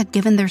prisoners had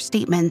given their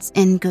statements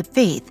in good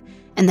faith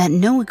and that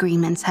no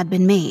agreements had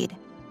been made.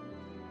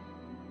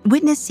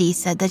 Witness C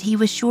said that he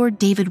was sure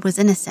David was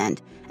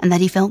innocent and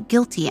that he felt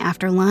guilty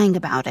after lying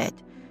about it.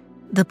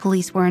 The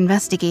police were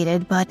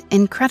investigated, but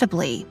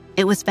incredibly,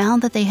 it was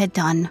found that they had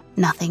done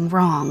nothing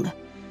wrong.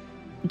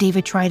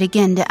 David tried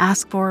again to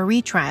ask for a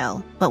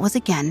retrial, but was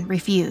again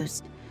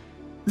refused.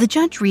 The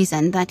judge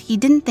reasoned that he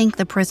didn't think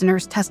the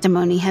prisoner's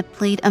testimony had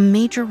played a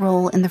major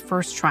role in the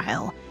first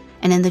trial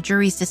and in the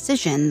jury's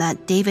decision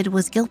that David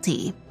was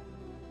guilty.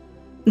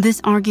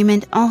 This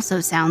argument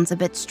also sounds a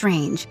bit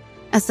strange,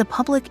 as the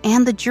public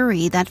and the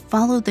jury that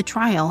followed the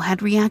trial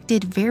had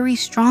reacted very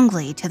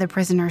strongly to the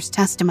prisoner's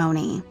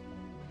testimony.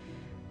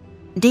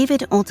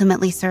 David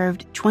ultimately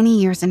served 20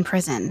 years in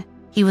prison.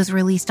 He was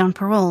released on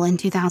parole in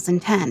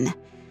 2010.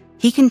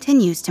 He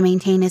continues to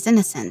maintain his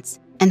innocence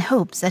and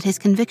hopes that his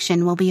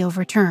conviction will be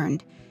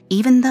overturned,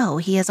 even though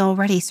he has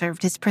already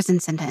served his prison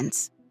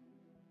sentence.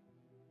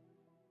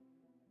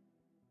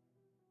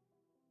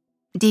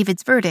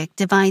 David's verdict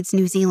divides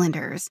New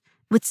Zealanders,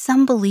 with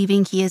some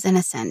believing he is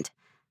innocent.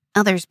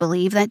 Others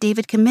believe that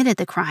David committed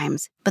the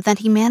crimes, but that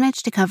he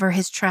managed to cover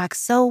his tracks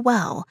so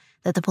well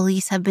that the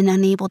police have been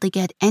unable to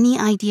get any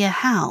idea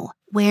how,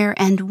 where,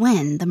 and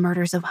when the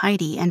murders of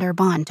Heidi and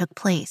Urban took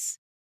place.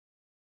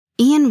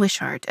 Ian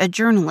Wishart, a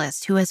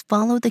journalist who has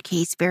followed the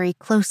case very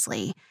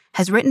closely,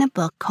 has written a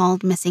book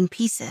called Missing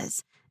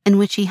Pieces, in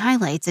which he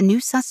highlights a new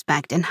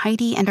suspect in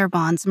Heidi and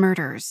Urban's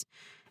murders.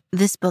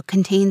 This book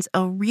contains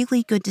a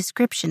really good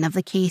description of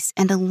the case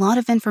and a lot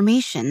of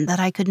information that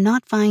I could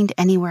not find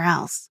anywhere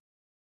else.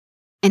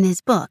 In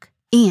his book,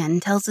 Ian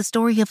tells the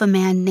story of a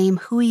man named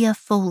Huia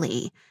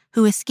Foley,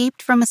 who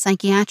escaped from a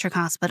psychiatric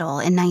hospital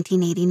in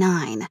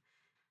 1989.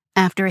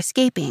 After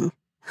escaping,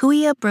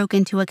 Huia broke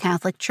into a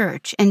Catholic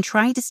church and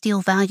tried to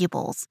steal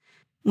valuables.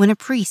 When a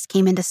priest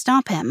came in to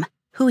stop him,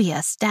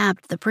 Huia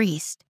stabbed the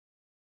priest.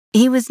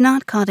 He was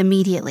not caught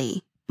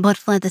immediately, but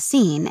fled the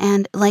scene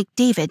and, like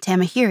David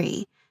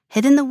Tamahiri,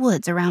 hid in the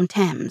woods around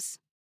Thames.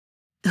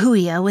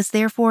 Huia was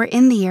therefore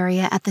in the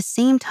area at the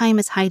same time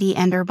as Heidi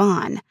and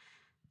Urban.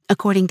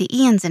 According to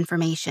Ian's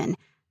information,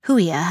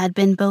 Huia had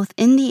been both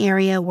in the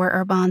area where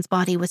Urban's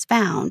body was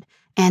found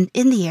and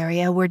in the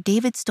area where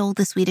David stole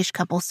the Swedish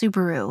couple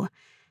Subaru.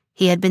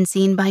 He had been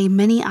seen by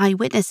many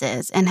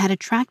eyewitnesses and had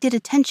attracted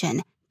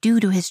attention due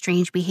to his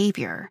strange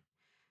behavior.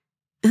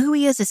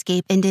 Huia's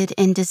escape ended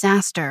in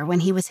disaster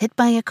when he was hit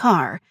by a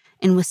car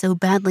and was so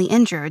badly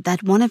injured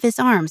that one of his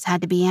arms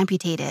had to be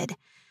amputated.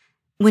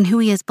 When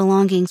Huia's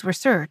belongings were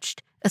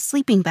searched, a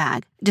sleeping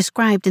bag,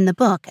 described in the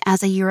book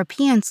as a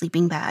European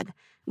sleeping bag,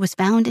 was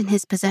found in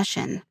his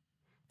possession.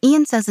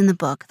 Ian says in the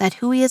book that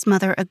Huia's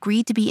mother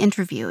agreed to be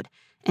interviewed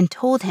and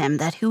told him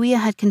that Huia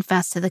had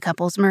confessed to the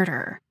couple's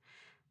murder.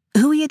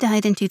 Huia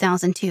died in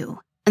 2002,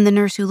 and the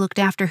nurse who looked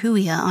after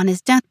Huia on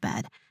his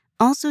deathbed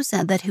also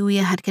said that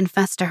Huia had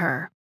confessed to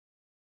her.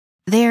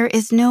 There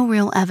is no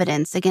real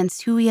evidence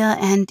against Huia,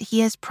 and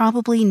he has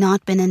probably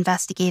not been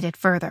investigated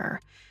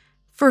further.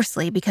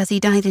 Firstly, because he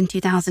died in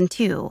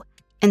 2002,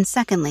 and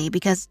secondly,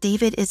 because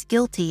David is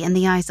guilty in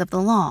the eyes of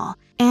the law,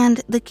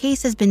 and the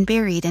case has been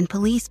buried in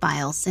police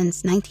files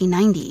since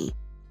 1990.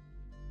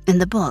 In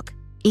the book,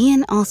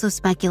 Ian also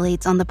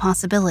speculates on the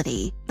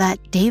possibility that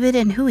David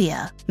and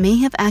Huia may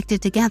have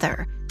acted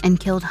together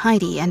and killed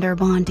Heidi and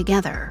Urban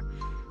together.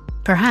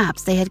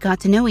 Perhaps they had got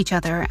to know each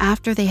other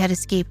after they had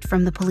escaped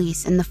from the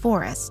police in the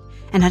forest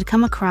and had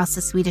come across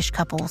a Swedish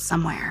couple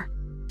somewhere.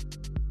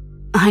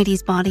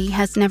 Heidi's body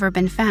has never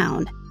been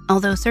found,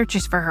 although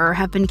searches for her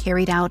have been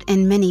carried out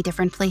in many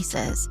different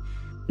places.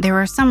 There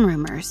are some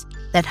rumors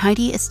that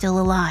Heidi is still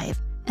alive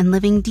and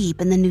living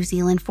deep in the New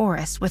Zealand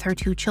forest with her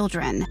 2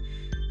 children.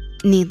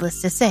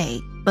 Needless to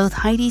say, both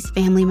Heidi's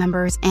family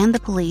members and the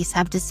police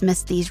have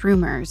dismissed these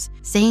rumors,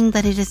 saying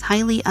that it is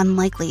highly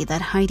unlikely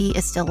that Heidi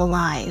is still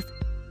alive.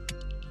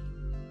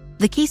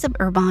 The case of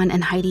Urban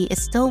and Heidi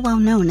is still well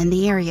known in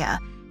the area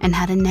and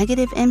had a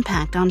negative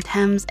impact on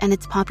Thames and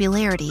its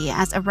popularity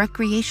as a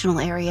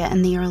recreational area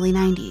in the early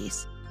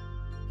 90s.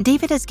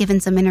 David has given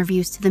some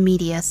interviews to the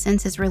media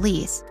since his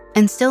release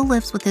and still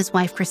lives with his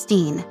wife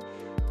Christine.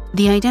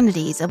 The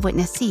identities of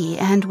Witness C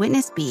and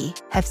Witness B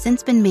have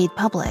since been made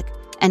public,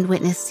 and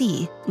Witness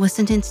C was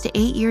sentenced to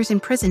 8 years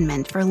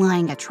imprisonment for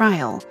lying at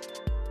trial.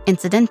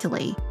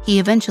 Incidentally, he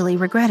eventually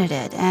regretted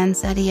it and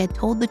said he had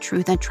told the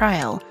truth at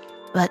trial,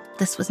 but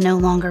this was no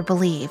longer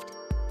believed.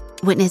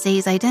 Witness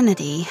A's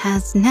identity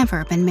has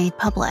never been made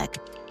public,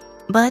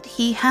 but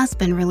he has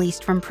been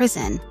released from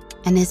prison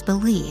and is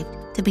believed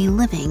to be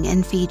living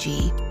in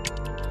Fiji.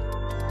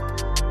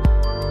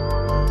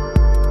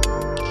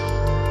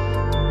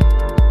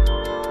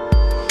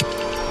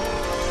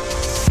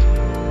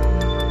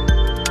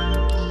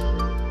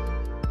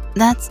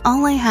 That's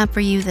all I have for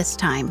you this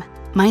time.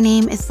 My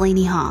name is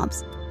Lainey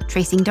Hobbs.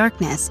 Tracing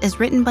Darkness is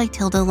written by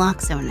Tilda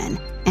Loxonen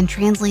and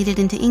translated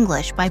into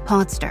English by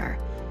Podster.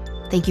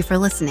 Thank you for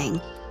listening.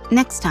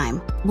 Next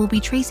time, we'll be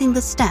tracing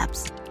the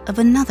steps of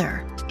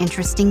another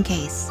interesting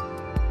case.